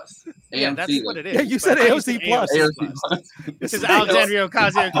 AMC Plus? Yeah, AMC, that's what it is. Yeah, you said But I thought AOC said Plus. AMC Plus. This is Alexandria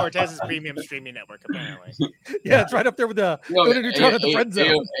Ocasio-Cortez's premium streaming network, apparently. yeah, it's right up there with the No, Conan Neutron at the friend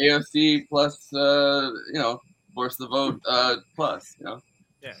zone. AOC plus force the vote plus, you know.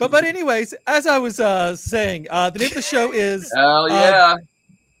 Yeah. But anyways, as I was saying, the name of the show is Hell yeah.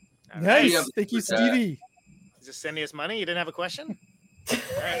 All nice. Yeah, Thank you, yeah. Stevie. Just sending us money. You didn't have a question? All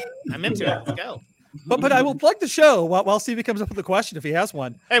right. I'm into it. Let's go. But I will plug the show while Stevie comes up with a question if he has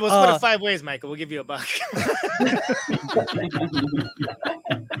one. Hey, we'll split it 5 ways, Michael. We'll give you $1.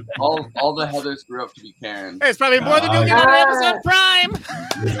 all the Heathers grew up to be Karen. Hey, it's probably more than you'll get on Amazon Prime.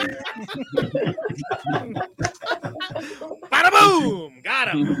 Bada boom! Got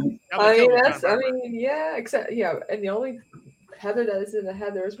him. Except and the only Heather that is in the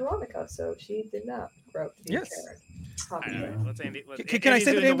Heather is Veronica, so she did not grow up to be Yes. Karen. All right, let's Andy. Can I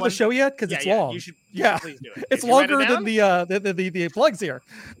say the name of the show yet? Because it's long. You should Yeah. please do it. It's Did you write it longer down? than the plugs here.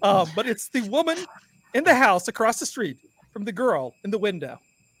 But it's the woman in the house across the street from the girl in the window.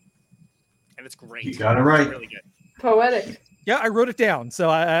 And it's great. You got it right. It's really good. Poetic. Yeah, I wrote it down, so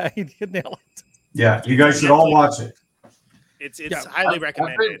I could nail it. Yeah, you guys should all watch it. It's Yeah. highly I've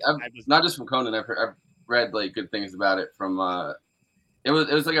recommended. not just from Conan. I've read like good things about it from. It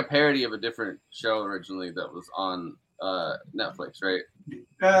was like a parody of a different show originally that was on Netflix, right?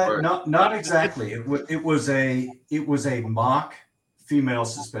 Not exactly. It was a mock female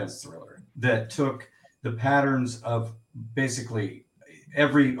suspense thriller that took the patterns of basically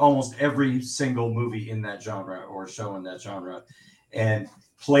almost every single movie in that genre or show in that genre and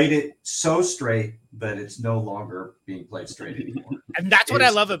played it so straight that it's no longer being played straight anymore. And that's what I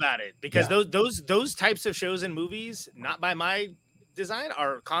love about it, because those types of shows and movies, not by my design,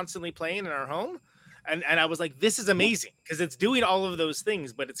 are constantly playing in our home. And I was like, this is amazing because it's doing all of those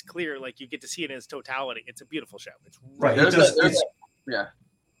things, but it's clear, like you get to see it in its totality. It's a beautiful show. It's Right. Yeah.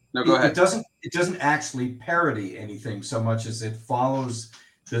 No, go ahead. It doesn't actually parody anything so much as it follows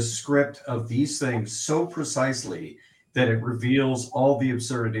the script of these things so precisely that it reveals all the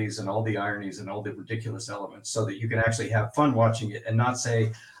absurdities and all the ironies and all the ridiculous elements so that you can actually have fun watching it and not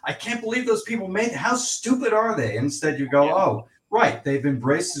say, I can't believe those people made it. How stupid are they? Instead, you go, oh, right. They've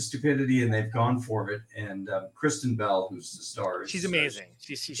embraced the stupidity and they've gone for it. And Kristen Bell, who's the star, she's amazing.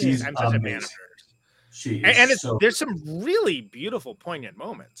 She's I'm such a fan of hers. There's some really beautiful, poignant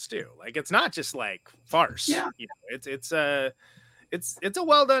moments too. Like it's not just like farce. Yeah. You know, it's a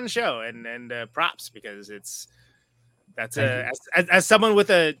well done show, and props because as someone with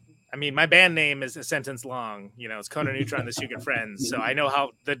my band name is a sentence long. You know, it's Conan Neutron, the Secret Friends. So I know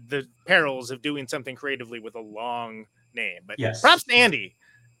how the perils of doing something creatively with a long name. But props to Andy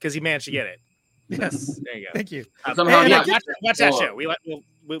because he managed to get it. Yes, there you go. Thank you. Watch that show.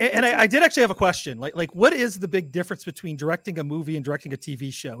 I did actually have a question. Like, what is the big difference between directing a movie and directing a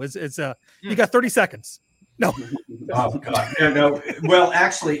TV show? You got 30 seconds. No. Oh God, no. Well,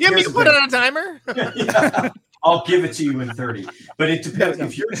 actually, you can put it on a timer. Yeah, I'll give it to you in 30. But it depends.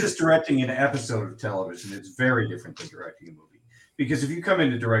 If you're just directing an episode of television, it's very different than directing a movie. Because if you come in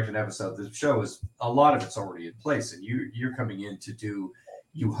to direct an episode, the show is a lot of it's already in place, and you're coming in to do,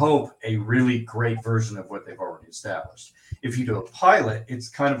 you hope, a really great version of what they've already established. If you do a pilot, it's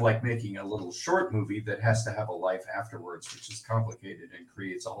kind of like making a little short movie that has to have a life afterwards, which is complicated and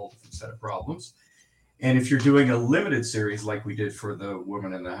creates a whole different set of problems. And if you're doing a limited series like we did for the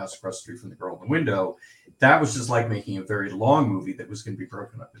woman in the house across the street from the girl in the window, that was just like making a very long movie that was going to be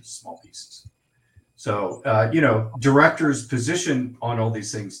broken up into small pieces. So, director's position on all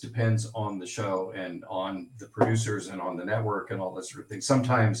these things depends on the show and on the producers and on the network and all that sort of thing.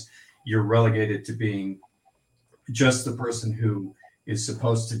 Sometimes you're relegated to being just the person who is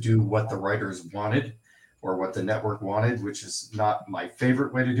supposed to do what the writers wanted or what the network wanted, which is not my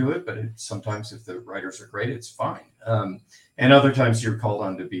favorite way to do it, but sometimes if the writers are great, it's fine. And other times you're called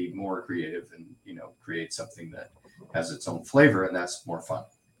on to be more creative and, create something that has its own flavor, and that's more fun.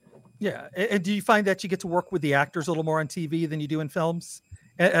 Yeah. And do you find that you get to work with the actors a little more on TV than you do in films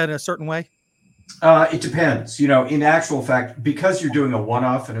in a certain way? It depends. In actual fact, because you're doing a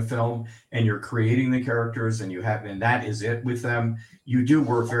one-off in a film and you're creating the characters and that is it with them, you do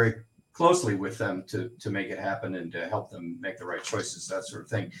work very closely with them to make it happen and to help them make the right choices, that sort of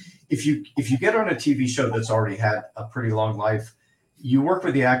thing. If you get on a TV show that's already had a pretty long life, you work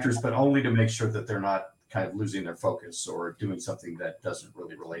with the actors, but only to make sure that they're not kind of losing their focus or doing something that doesn't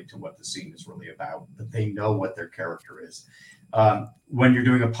really relate to what the scene is really about, that they know what their character is. When you're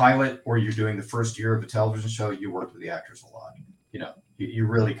doing a pilot or you're doing the first year of a television show, you work with the actors a lot. You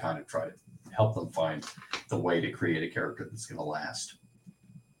really kind of try to help them find the way to create a character that's going to last.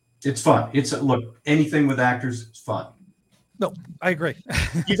 It's fun. Look, anything with actors is fun. No, I agree.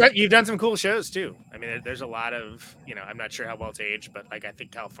 You've done some cool shows too. I mean, there's a lot of, I'm not sure how well it's aged, but like I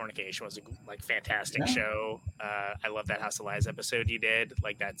think Californication was a fantastic show. I love that House of Lies episode you did.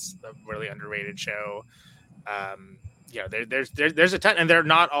 Like that's a really underrated show. There's a ton, and they're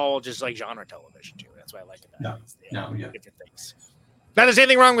not all just like genre television too. That's what I like about it. Different things. Not there's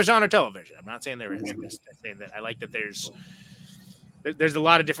anything wrong with genre television. I'm not saying there is. I'm just saying that I like that there's a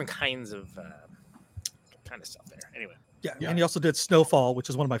lot of different kinds of kind of stuff there. Anyway. Yeah, and he also did Snowfall, which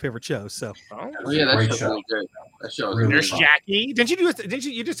is one of my favorite shows. So, that show was good. That show was Really really Nurse Jackie. Didn't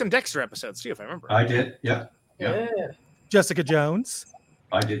you do some Dexter episodes too? If I remember. I did. Yeah. Jessica Jones.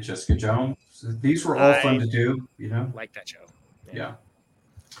 I did Jessica Jones. These were all fun to do. Like that show. Yeah.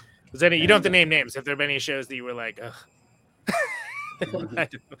 Was any? You don't have to name names. Have there been any shows that you were like, ugh.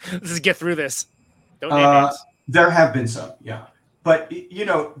 Let's just get through this. Don't name names. There have been some. Yeah. But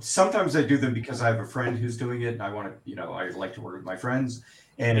sometimes I do them because I have a friend who's doing it, and I want to, I like to work with my friends.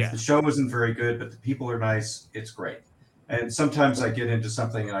 And if the show isn't very good, but the people are nice, it's great. And sometimes I get into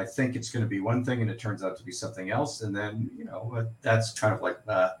something and I think it's going to be one thing, and it turns out to be something else. And then, that's kind of like,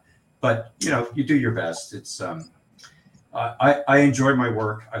 but you do your best. It's, I enjoy my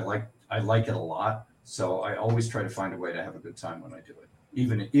work. I like it a lot. So I always try to find a way to have a good time when I do it,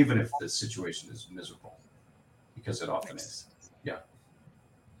 even if the situation is miserable, because it often is. Yeah.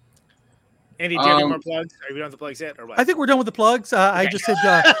 Andy, do you have any more plugs? Are we done with the plugs yet, or what? I think we're done with the plugs. I just said,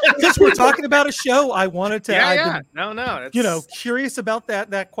 since we're talking about a show, I wanted to. I've been, curious about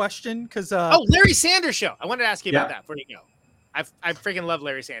that question because. Larry Sanders Show. I wanted to ask you about that before you go. I freaking love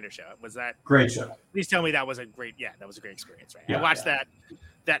Larry Sanders Show. Was that great show? Please tell me that was a great. Yeah, that was a great experience. Right. Yeah, I watched that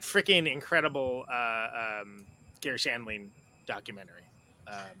freaking incredible Gary Shandling documentary.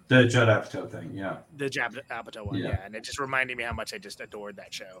 The Judd Apatow thing, yeah. The Judd Apatow one, and it just reminded me how much I just adored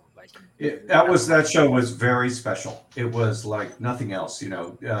that show. That show was very special. It was like nothing else.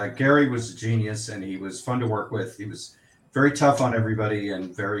 Gary was a genius, and he was fun to work with. He was very tough on everybody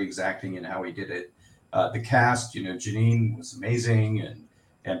and very exacting in how he did it. The cast, Janine was amazing,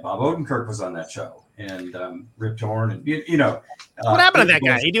 and Bob Odenkirk was on that show, and Rip Torn, and what happened to that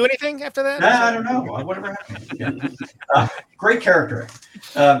guy? He do anything after that? I don't know. Whatever happened. Great character,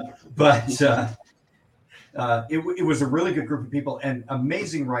 but it was a really good group of people and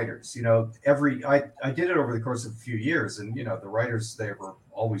amazing writers. I did it over the course of a few years, and the writers, they were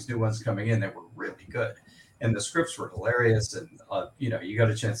always new ones coming in that were really good, and the scripts were hilarious, and you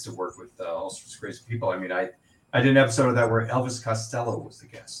got a chance to work with all sorts of crazy people. I mean, I did an episode of that where Elvis Costello was the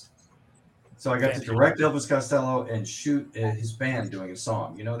guest. So I got to direct Elvis Costello and shoot his band doing a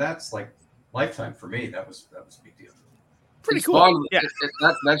song. That's like lifetime for me. That was a big deal. Pretty cool.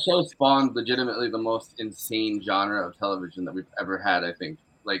 That show spawned legitimately the most insane genre of television that we've ever had. I think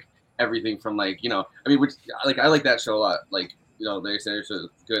like everything from I like that show a lot. Larry Sanders Show is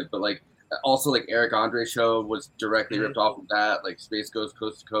good, but also Eric Andre show was directly ripped off of that. Like Space Ghost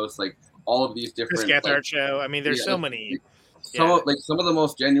Coast to Coast. Like all of these different. Chris Gethard show. I mean, there's so many. Some of the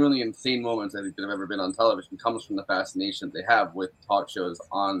most genuinely insane moments I think that have ever been on television comes from the fascination they have with talk shows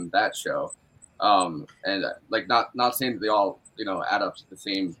on that show, and not saying that they all add up to the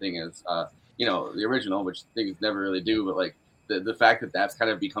same thing as the original, which things never really do, but the fact that that's kind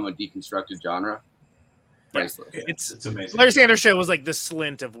of become a deconstructed genre. Priceless. It's amazing. Larry Sanders Show was like the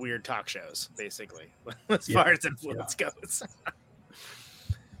Slint of weird talk shows, basically, as far as influence goes.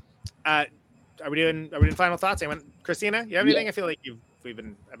 Are we doing final thoughts? Christina, you have anything? I feel like I've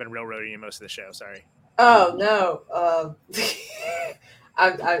been railroading you most of the show. Sorry. Oh no. I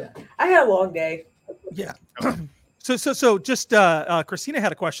had a long day. Yeah. So just Christina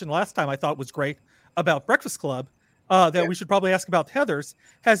had a question last time I thought was great about Breakfast Club that we should probably ask about Heathers.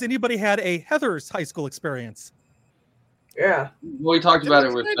 Has anybody had a Heathers high school experience? Yeah. Well, we talked about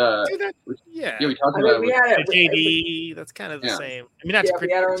it with we talked about it with JD. That's kind of the same. I mean, that's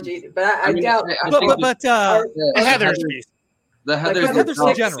we had our own JD, but I doubt. The Heathers piece. The Heathers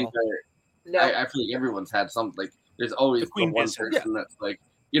in general. I feel like everyone's had some. There's always the one person that's the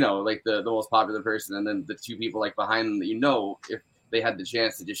most popular person, and then the two people behind them that if they had the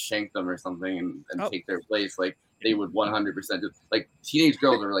chance to just shank them or something and take their place, they would 100% do. Teenage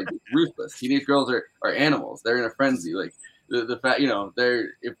girls are ruthless. Teenage girls are animals. They're in a frenzy. The fact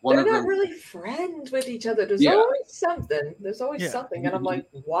they're not really friends with each other. There's always something. And I'm like,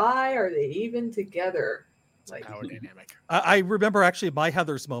 why are they even together? Power dynamic. I remember actually my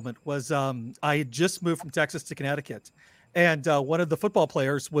Heathers moment was I had just moved from Texas to Connecticut, and one of the football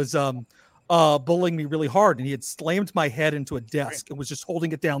players was bullying me really hard, and he had slammed my head into a desk and was just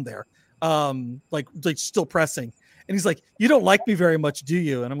holding it down there, still pressing. And he's like, "You don't like me very much, do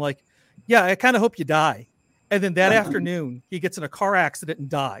you?" And I'm like, "Yeah, I kind of hope you die." And then that afternoon, he gets in a car accident and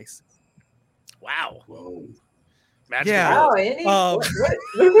dies. Wow. Whoa. Magical. Wow, Andy. What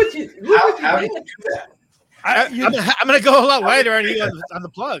would you how did you do that? I'm gonna go a lot wider on you on the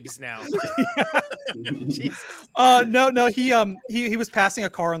plugs now. No, he was passing a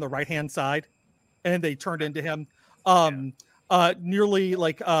car on the right hand side, and they turned into him. Nearly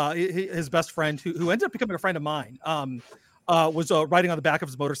like his best friend, who ended up becoming a friend of mine, was riding on the back of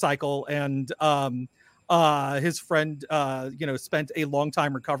his motorcycle, and his friend, spent a long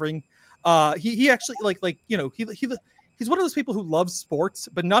time recovering. He actually he's one of those people who loves sports,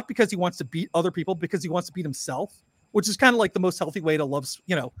 but not because he wants to beat other people, because he wants to beat himself, which is kind of like the most healthy way to love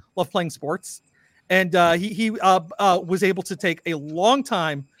playing sports. And he was able to take a long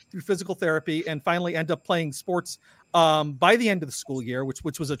time through physical therapy and finally end up playing sports by the end of the school year, which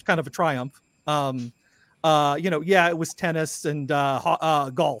was a kind of a triumph. It was tennis and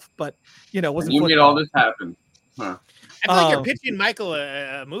golf, but it wasn't. You football. made all this happen. Huh. I feel like you're pitching Michael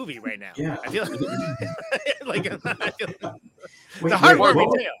a movie right now. Yeah. I feel like it's a Wait,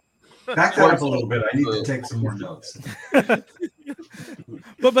 heartwarming tale. back that up a little bit. I need to take some more notes.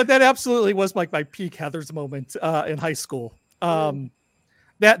 But that absolutely was like my peak Heathers moment in high school.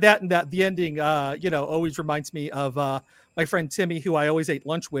 That the ending, always reminds me of my friend Timmy, who I always ate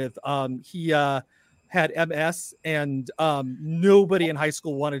lunch with. He had MS, and nobody in high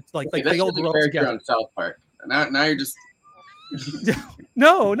school wanted they all grew up together. On South Park. Now you're just.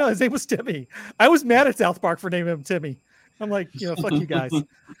 No, his name was Timmy. I was mad at South Park for naming him Timmy. I'm like, fuck you guys.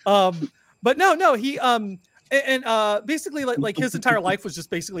 But no, he basically like his entire life was just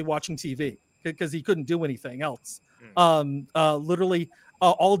basically watching TV because he couldn't do anything else. Literally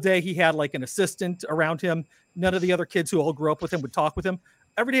all day he had like an assistant around him. None of the other kids who all grew up with him would talk with him.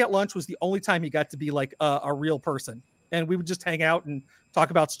 Every day at lunch was the only time he got to be like a real person, and we would just hang out and talk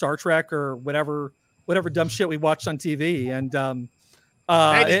about Star Trek or whatever dumb shit we watched on TV. And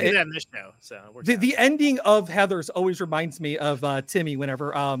I just do that in this show. So the ending of Heathers always reminds me of Timmy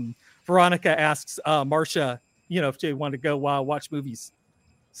whenever Veronica asks Marcia, if they want to go watch movies.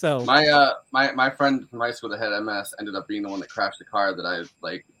 So my friend from high school that had MS ended up being the one that crashed the car that I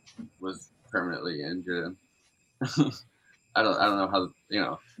was permanently injured in. I don't know how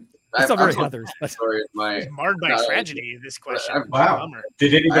It's not very Heathers. Story is marred by tragedy. This question. Wow.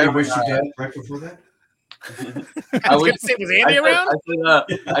 Did anybody wish you dead right before that? I was gonna say, was Andy around?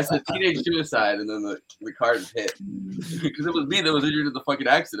 I said teenage suicide, and then the car just hit because it was me that was injured in the fucking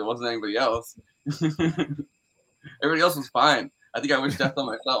accident. It wasn't anybody else. Everybody else was fine. I think I wished death on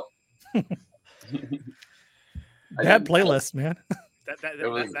myself. Bad playlist, man.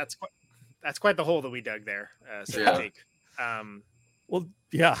 That's quite the hole that we dug there. Well,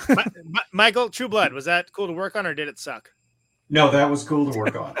 yeah. Michael, True Blood, was that cool to work on, or did it suck? No, that was cool to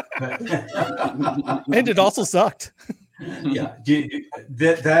work on. And it also sucked. Yeah,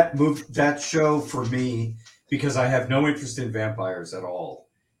 that show for me, because I have no interest in vampires at all.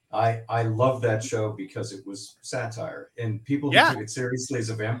 I love that show because it was satire, and people who took it seriously as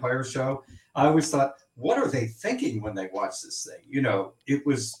a vampire show, I always thought, what are they thinking when they watch this thing? It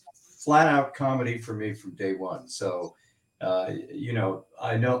was flat out comedy for me from day one. So, I know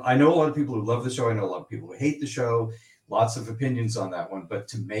a lot of people who love the show. I know a lot of people who hate the show. Lots of opinions on that one, but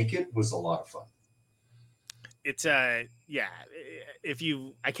to make it was a lot of fun. It's I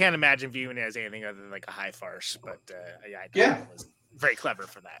can't imagine viewing it as anything other than like a high farce, but I thought it was very clever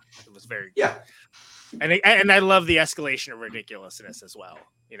for that. It was very and I love the escalation of ridiculousness as well.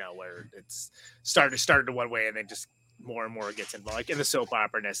 Where it's started one way and then just more and more gets involved, like in the soap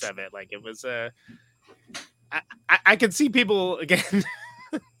opera-ness of it. Like it was I could see people again.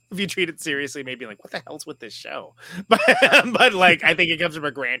 If you treat it seriously, maybe like, what the hell's with this show? But like, I think it comes from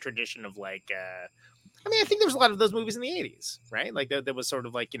a grand tradition of like, I think there's a lot of those movies in the 80s, right? Like that was sort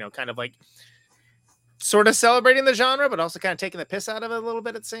of like, kind of like sort of celebrating the genre, but also kind of taking the piss out of it a little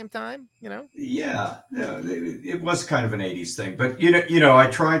bit at the same time, Yeah, it was kind of an 80s thing, but I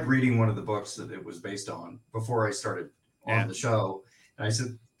tried reading one of the books that it was based on before I started on the show. And I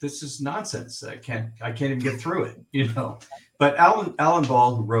said, this is nonsense. I can't even get through it, But Alan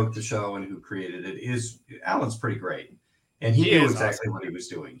Ball, who wrote the show and who created it, Alan's pretty great, and he knew exactly what he was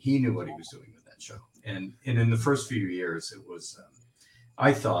doing. He knew what he was doing with that show, and in the first few years, it was.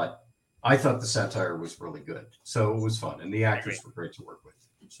 I thought the satire was really good, so it was fun, and the actors were great to work with.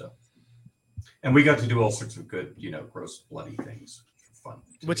 So, and we got to do all sorts of good, gross, bloody things. Fun,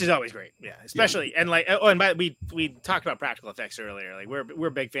 which is always great, especially and like we talked about practical effects earlier. Like we're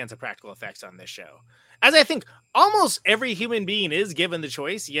big fans of practical effects on this show, as I think almost every human being is given the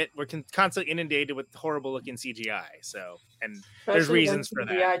choice. Yet we're constantly inundated with horrible looking CGI. So there's reasons for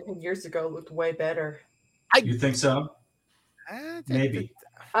that. CGI 10 years ago looked way better. You think so? Maybe.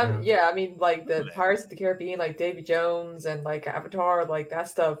 Yeah, I mean, like the Pirates of the Caribbean, like Davy Jones and like Avatar, like that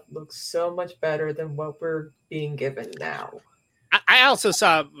stuff looks so much better than what we're being given now. I also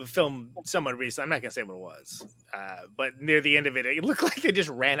saw a film somewhat recently. I'm not gonna say what it was, but near the end of it, it looked like they just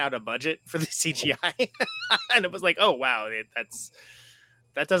ran out of budget for the CGI, and it was like, oh wow,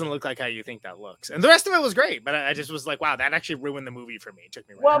 that doesn't look like how you think that looks. And the rest of it was great, but I just was like, wow, that actually ruined the movie for me. It took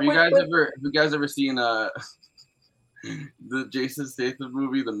me. Well, Have you guys ever seen the Jason Statham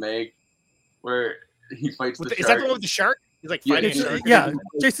movie, The Meg, where he fights the shark? Is that the one with the shark? He's like fighting a shark. Yeah,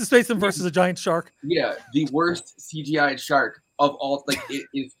 Jason Statham versus a giant shark. Yeah, the worst CGI shark of all. Like, it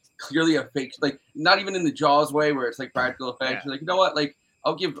is clearly a fake. Like, not even in the Jaws way where it's like practical effects. Yeah. You're like, you know what? Like,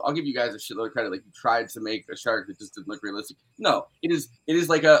 I'll give you guys a shitload of credit. Like, you tried to make a shark that just didn't look realistic. No, it is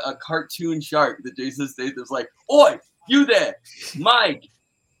like a cartoon shark that Jason Statham's like, oi, you there, Mike,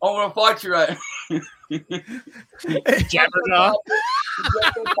 I want to fight you right. Jabberjaw.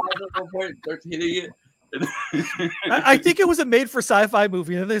 Starts hitting it. I think it was a made-for-sci-fi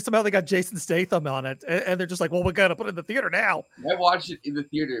movie, and then somehow they got Jason Statham on it, and they're just like, "Well, we gotta put it in the theater now." I watched it in the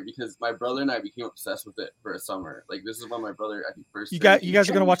theater because my brother and I became obsessed with it for a summer. Like, this is when my brother, I think, first. You guys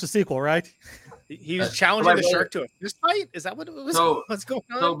are gonna watch the sequel, right? He was challenging the shark to a fist fight. Is that what it was? What's going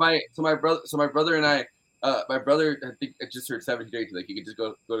on? So my brother and I. My brother, I think, I just heard 17 days. Like, he could just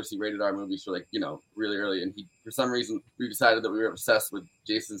go to see rated R movies for, like, you know, really early. And he, for some reason, we decided that we were obsessed with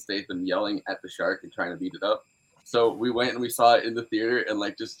Jason Statham yelling at the shark and trying to beat it up. So we went and we saw it in the theater and,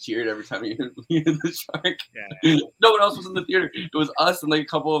 like, just cheered every time he hit the shark. Yeah. No one else was in the theater. It was us and, like, a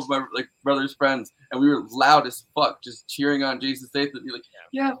couple of my, like, brother's friends, and we were loud as fuck, just cheering on Jason Statham. Be like,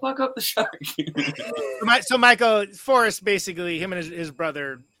 yeah, fuck up the shark. So Michael Forrest, basically, him and his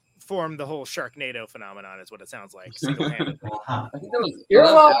brother formed the whole Sharknado phenomenon, is what it sounds like. I think that was. You're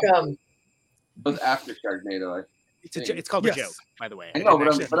welcome. It was after Sharknado. It's called Yes. a joke, by the way. I know,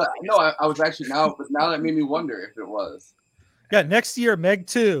 I was actually now that made me wonder if it was. Yeah, next year, Meg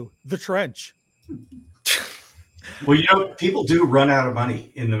 2, The Trench. Well, you know, people do run out of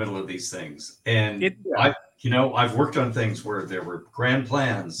money in the middle of these things, and I've worked on things where there were grand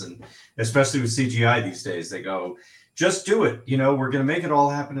plans, and especially with CGI these days, they go, just do it. You know, we're going to make it all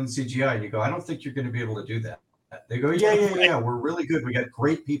happen in CGI. And you go, I don't think you're going to be able to do that. They go, yeah. We're really good. We got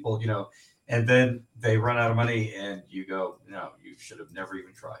great people, you know, and then they run out of money and you go, no, you should have never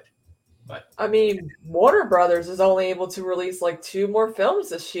even tried. But I mean, Warner Brothers is only able to release like 2 more films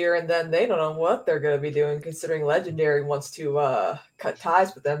this year, and then they don't know what they're going to be doing, considering Legendary wants to cut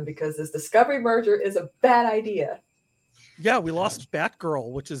ties with them because this Discovery merger is a bad idea. Yeah, we lost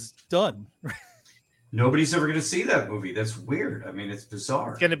Batgirl, which is done. nobody's ever going to see that movie. That's weird. I mean, it's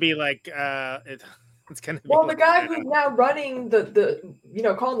bizarre. It's going to be like it's going to be. Well, the guy who's now running the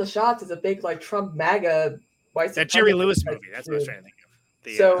calling the shots is a big like Trump MAGA white. That Jerry Lewis movie. That's what I was trying to think of.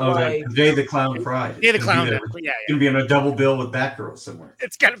 The Day the Clown Cried. Day the Clown. It's going to be on a double bill with Batgirl somewhere.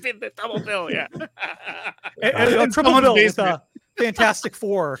 It's got to be the double bill. Yeah. and triple bill with Fantastic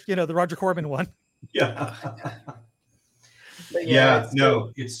Four. You know, the Roger Corman one. Yeah.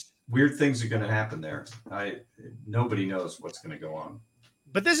 It's weird things are going to happen there. Nobody knows what's going to go on.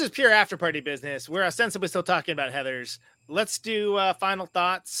 But this is pure after party business. We're ostensibly still talking about Heathers. Let's do final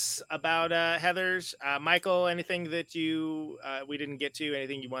thoughts about Heathers. Michael, anything that we didn't get to?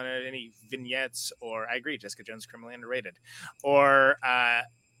 Anything you wanted? Any vignettes? Or I agree, Jessica Jones criminally underrated. Or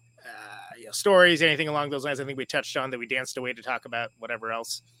stories? Anything along those lines? I think we touched on that. We danced away to talk about whatever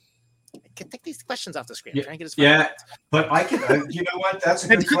else. I can take these questions off the screen. Yeah, try and get but I can. You know what? That's a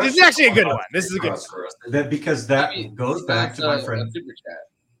good question. This is actually a good one. This is a good one. Because that goes back to my friend. Super chat.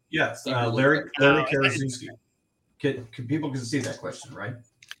 Yes, Larry Karaszewski. People can see that question, right?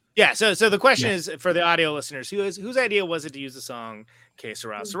 Yeah. So the question is for the audio listeners: whose idea was it to use the song "Que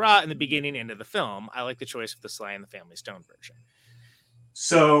Sera Sera" in the beginning end of the film? I like the choice of the Sly and the Family Stone version.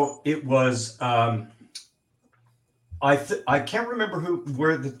 So it was. I can't remember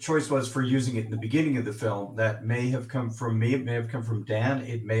where the choice was for using it in the beginning of the film. That may have come from me. It may have come from Dan.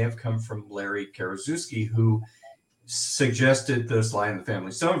 It may have come from Larry Karaszewski, who suggested the Sly and the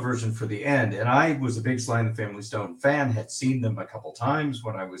Family Stone version for the end. And I was a big Sly and the Family Stone fan, had seen them a couple times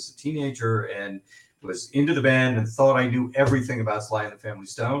when I was a teenager and was into the band and thought I knew everything about Sly and the Family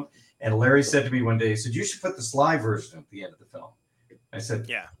Stone. And Larry said to me one day, he said, you should put the Sly version at the end of the film. I said,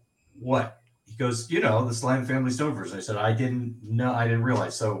 yeah. What? He goes, the Sly and Family Stone version. I said, I didn't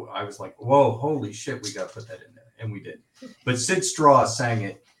realize. So I was like, whoa, holy shit, we got to put that in there. And we did. But Sid Straw sang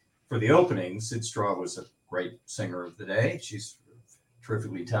it for the opening. Sid Straw was a great singer of the day. She's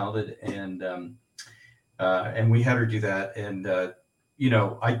terrifically talented. And we had her do that. And,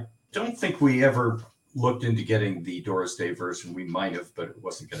 I don't think we ever looked into getting the Doris Day version, we might have, but it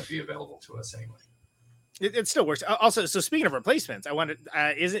wasn't going to be available to us anyway. It still works. Also, so speaking of replacements, I wanted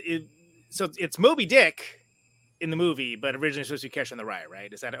so it's Moby Dick in the movie, but originally supposed to be Catcher in the Rye,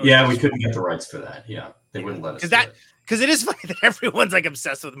 right? Is that? Yeah, we couldn't get the rights for that. Yeah, they wouldn't let us. Because it is funny that everyone's like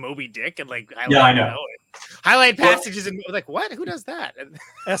obsessed with Moby Dick and like I know. Highlight passages and like what? Who does that?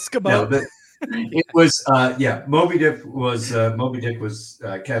 Eskimo. No, but it was Moby Dick was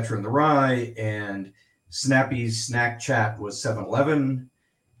Catcher in the Rye, and Snappy's Snack Chat was 7-Eleven,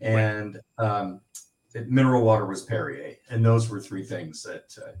 and Mineral Water was Perrier, and those were three things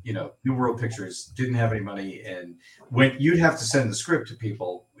that New World Pictures didn't have any money, and when you'd have to send the script to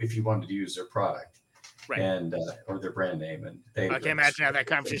people if you wanted to use their product, right, and or their brand name, and they. I can imagine how that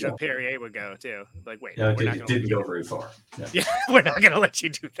conversation with Perrier would go too. Like, wait, it didn't go very far. No. Yeah, we're not going to let you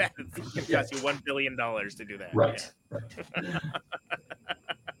do that. It's going to cost you $1 billion to do that. Right.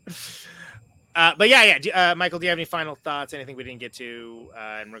 Yeah. But Michael, do you have any final thoughts? Anything we didn't get to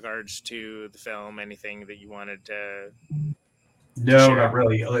in regards to the film? Anything that you wanted to? No, share? Not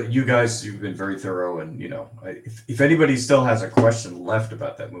really. You guys, you've been very thorough, and if anybody still has a question left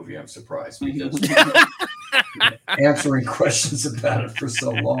about that movie, I'm surprised because answering questions about it for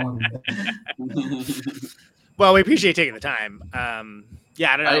so long. Well, we appreciate taking the time. I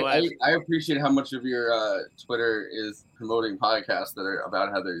don't know. I appreciate how much of your Twitter is promoting podcasts that are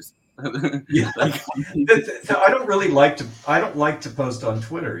about Heathers. Yeah, I don't really like to. I don't like to post on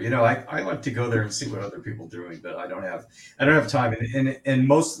Twitter. I like to go there and see what other people are doing, but I don't have time. And a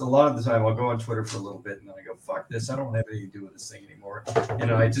lot of the time, I'll go on Twitter for a little bit, and then I go, "Fuck this! I don't have anything to do with this thing anymore."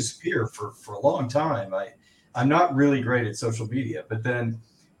 And I disappear for a long time. I'm not really great at social media, but then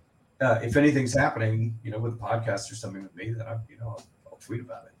if anything's happening, with a podcast or something with me, then I'll tweet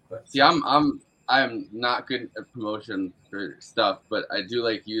about it. But see, I'm not good at promotion for stuff, but I do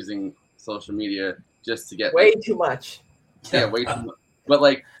like using social media just to get way too much. Yeah, way too much. But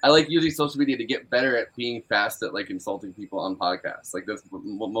I like using social media to get better at being fast at insulting people on podcasts. Like that's what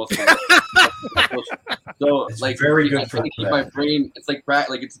most of it. So it's very good for my brain. It's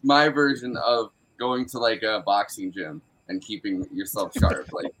it's my version of going to a boxing gym and keeping yourself sharp.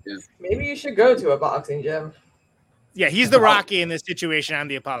 Maybe you should go to a boxing gym. Yeah, he's the Rocky in this situation. I'm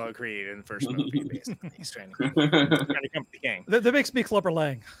the Apollo Creed in the first movie. Basically, he's trying to come to the king. That makes me Clubber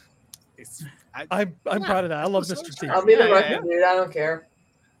Lang. I'm proud of that. I love Mr. T. I'll be the Russian dude. I don't care.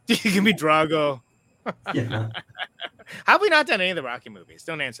 You can be Drago. Yeah. How have we not done any of the Rocky movies?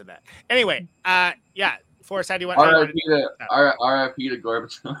 Don't answer that. Anyway, Forrest, how do you want? R.I.P. to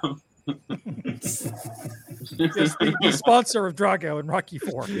Gorbachev. the sponsor of Drago in Rocky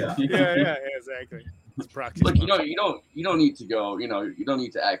 4. Yeah, exactly. Look, you don't need to go. You don't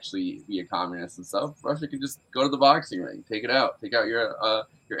need to actually be a communist and stuff. Russia can just go to the boxing ring, take it out, take out your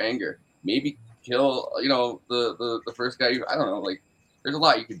anger. Maybe kill the first guy. I don't know. There's a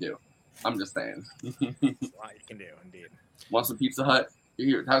lot you can do. I'm just saying. There's a lot you can do, indeed. Want some Pizza Hut?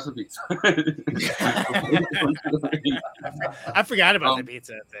 Here, have some pizza. I forgot about the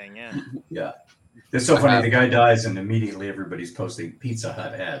pizza thing. Yeah. Yeah. It's so funny. The guy dies, and immediately everybody's posting Pizza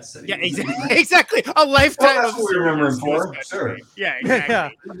Hut ads. Exactly. A lifetime. Well, that's what we remember him for. Sure. Yeah,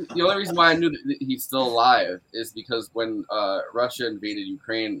 exactly. The only reason why I knew that he's still alive is because when Russia invaded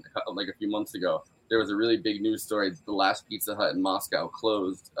Ukraine a few months ago, there was a really big news story. The last Pizza Hut in Moscow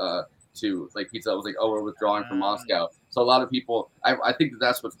closed to Pizza Hut was we're withdrawing from Moscow. So a lot of people, I think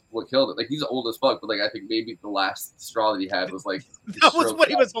that's what killed it. He's old as fuck, but I think maybe the last straw that he had was that was what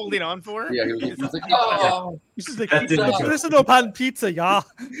he was holding on for. Yeah, he was like, oh, this is no pan pizza, yeah.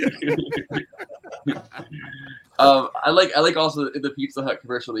 I like also in the Pizza Hut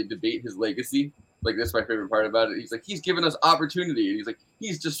commercial they debate his legacy. That's my favorite part about it. He's like, he's given us opportunity, and he's like,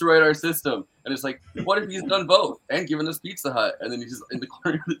 he's destroyed our system. And it's like, what if he's done both and given us Pizza Hut? And then he's just in the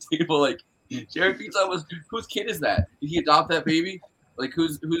corner of the table sharing pizza was whose kid is that? Did he adopt that baby?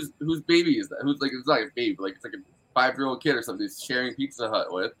 Whose baby is that? It's not a baby, it's a 5-year-old kid or something he's sharing Pizza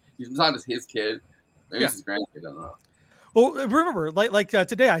Hut with. It's not just his kid. Maybe it's his grandkid. I don't know. Well, remember,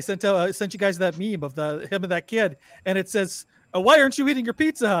 today I sent you guys that meme of him and that kid, and it says, "Why aren't you eating your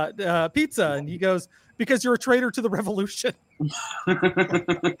Pizza Hut pizza?" And he goes, "Because you're a traitor to the revolution."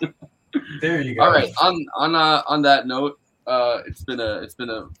 There you go. All right. On that note, it's been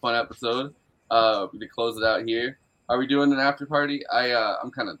a fun episode. We can close it out here. Are we doing an after party?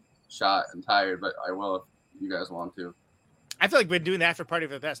 I'm kind of shot and tired, but I will if you guys want to. I feel like we've been doing the after party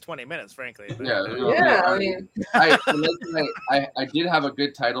for the past 20 minutes, frankly. But... Yeah. I mean, I did have a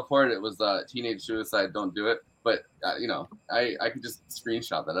good title for it. It was Teenage Suicide. Don't do it. But I could just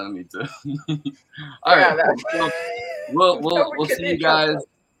screenshot that. I don't need to. All right. We'll see you guys.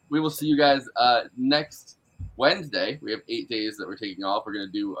 we will see you guys next Wednesday. We have 8 days that we're taking off. We're going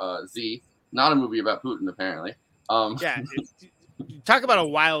to do Z, not a movie about Putin, apparently. Yeah, talk about a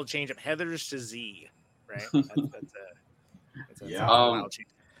wild change of Heathers to Z, right? That's a wild change.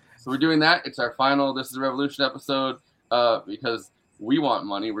 So we're doing that. It's our final This is a Revolution episode because we want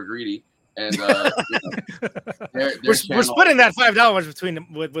money. We're greedy. And we're splitting that $5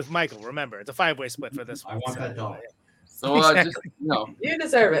 between with Michael. Remember, it's a 5-way split for this one. I want that dollar. So Exactly. just You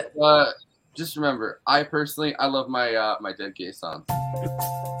deserve it. just remember, I love my my Dead Gay song.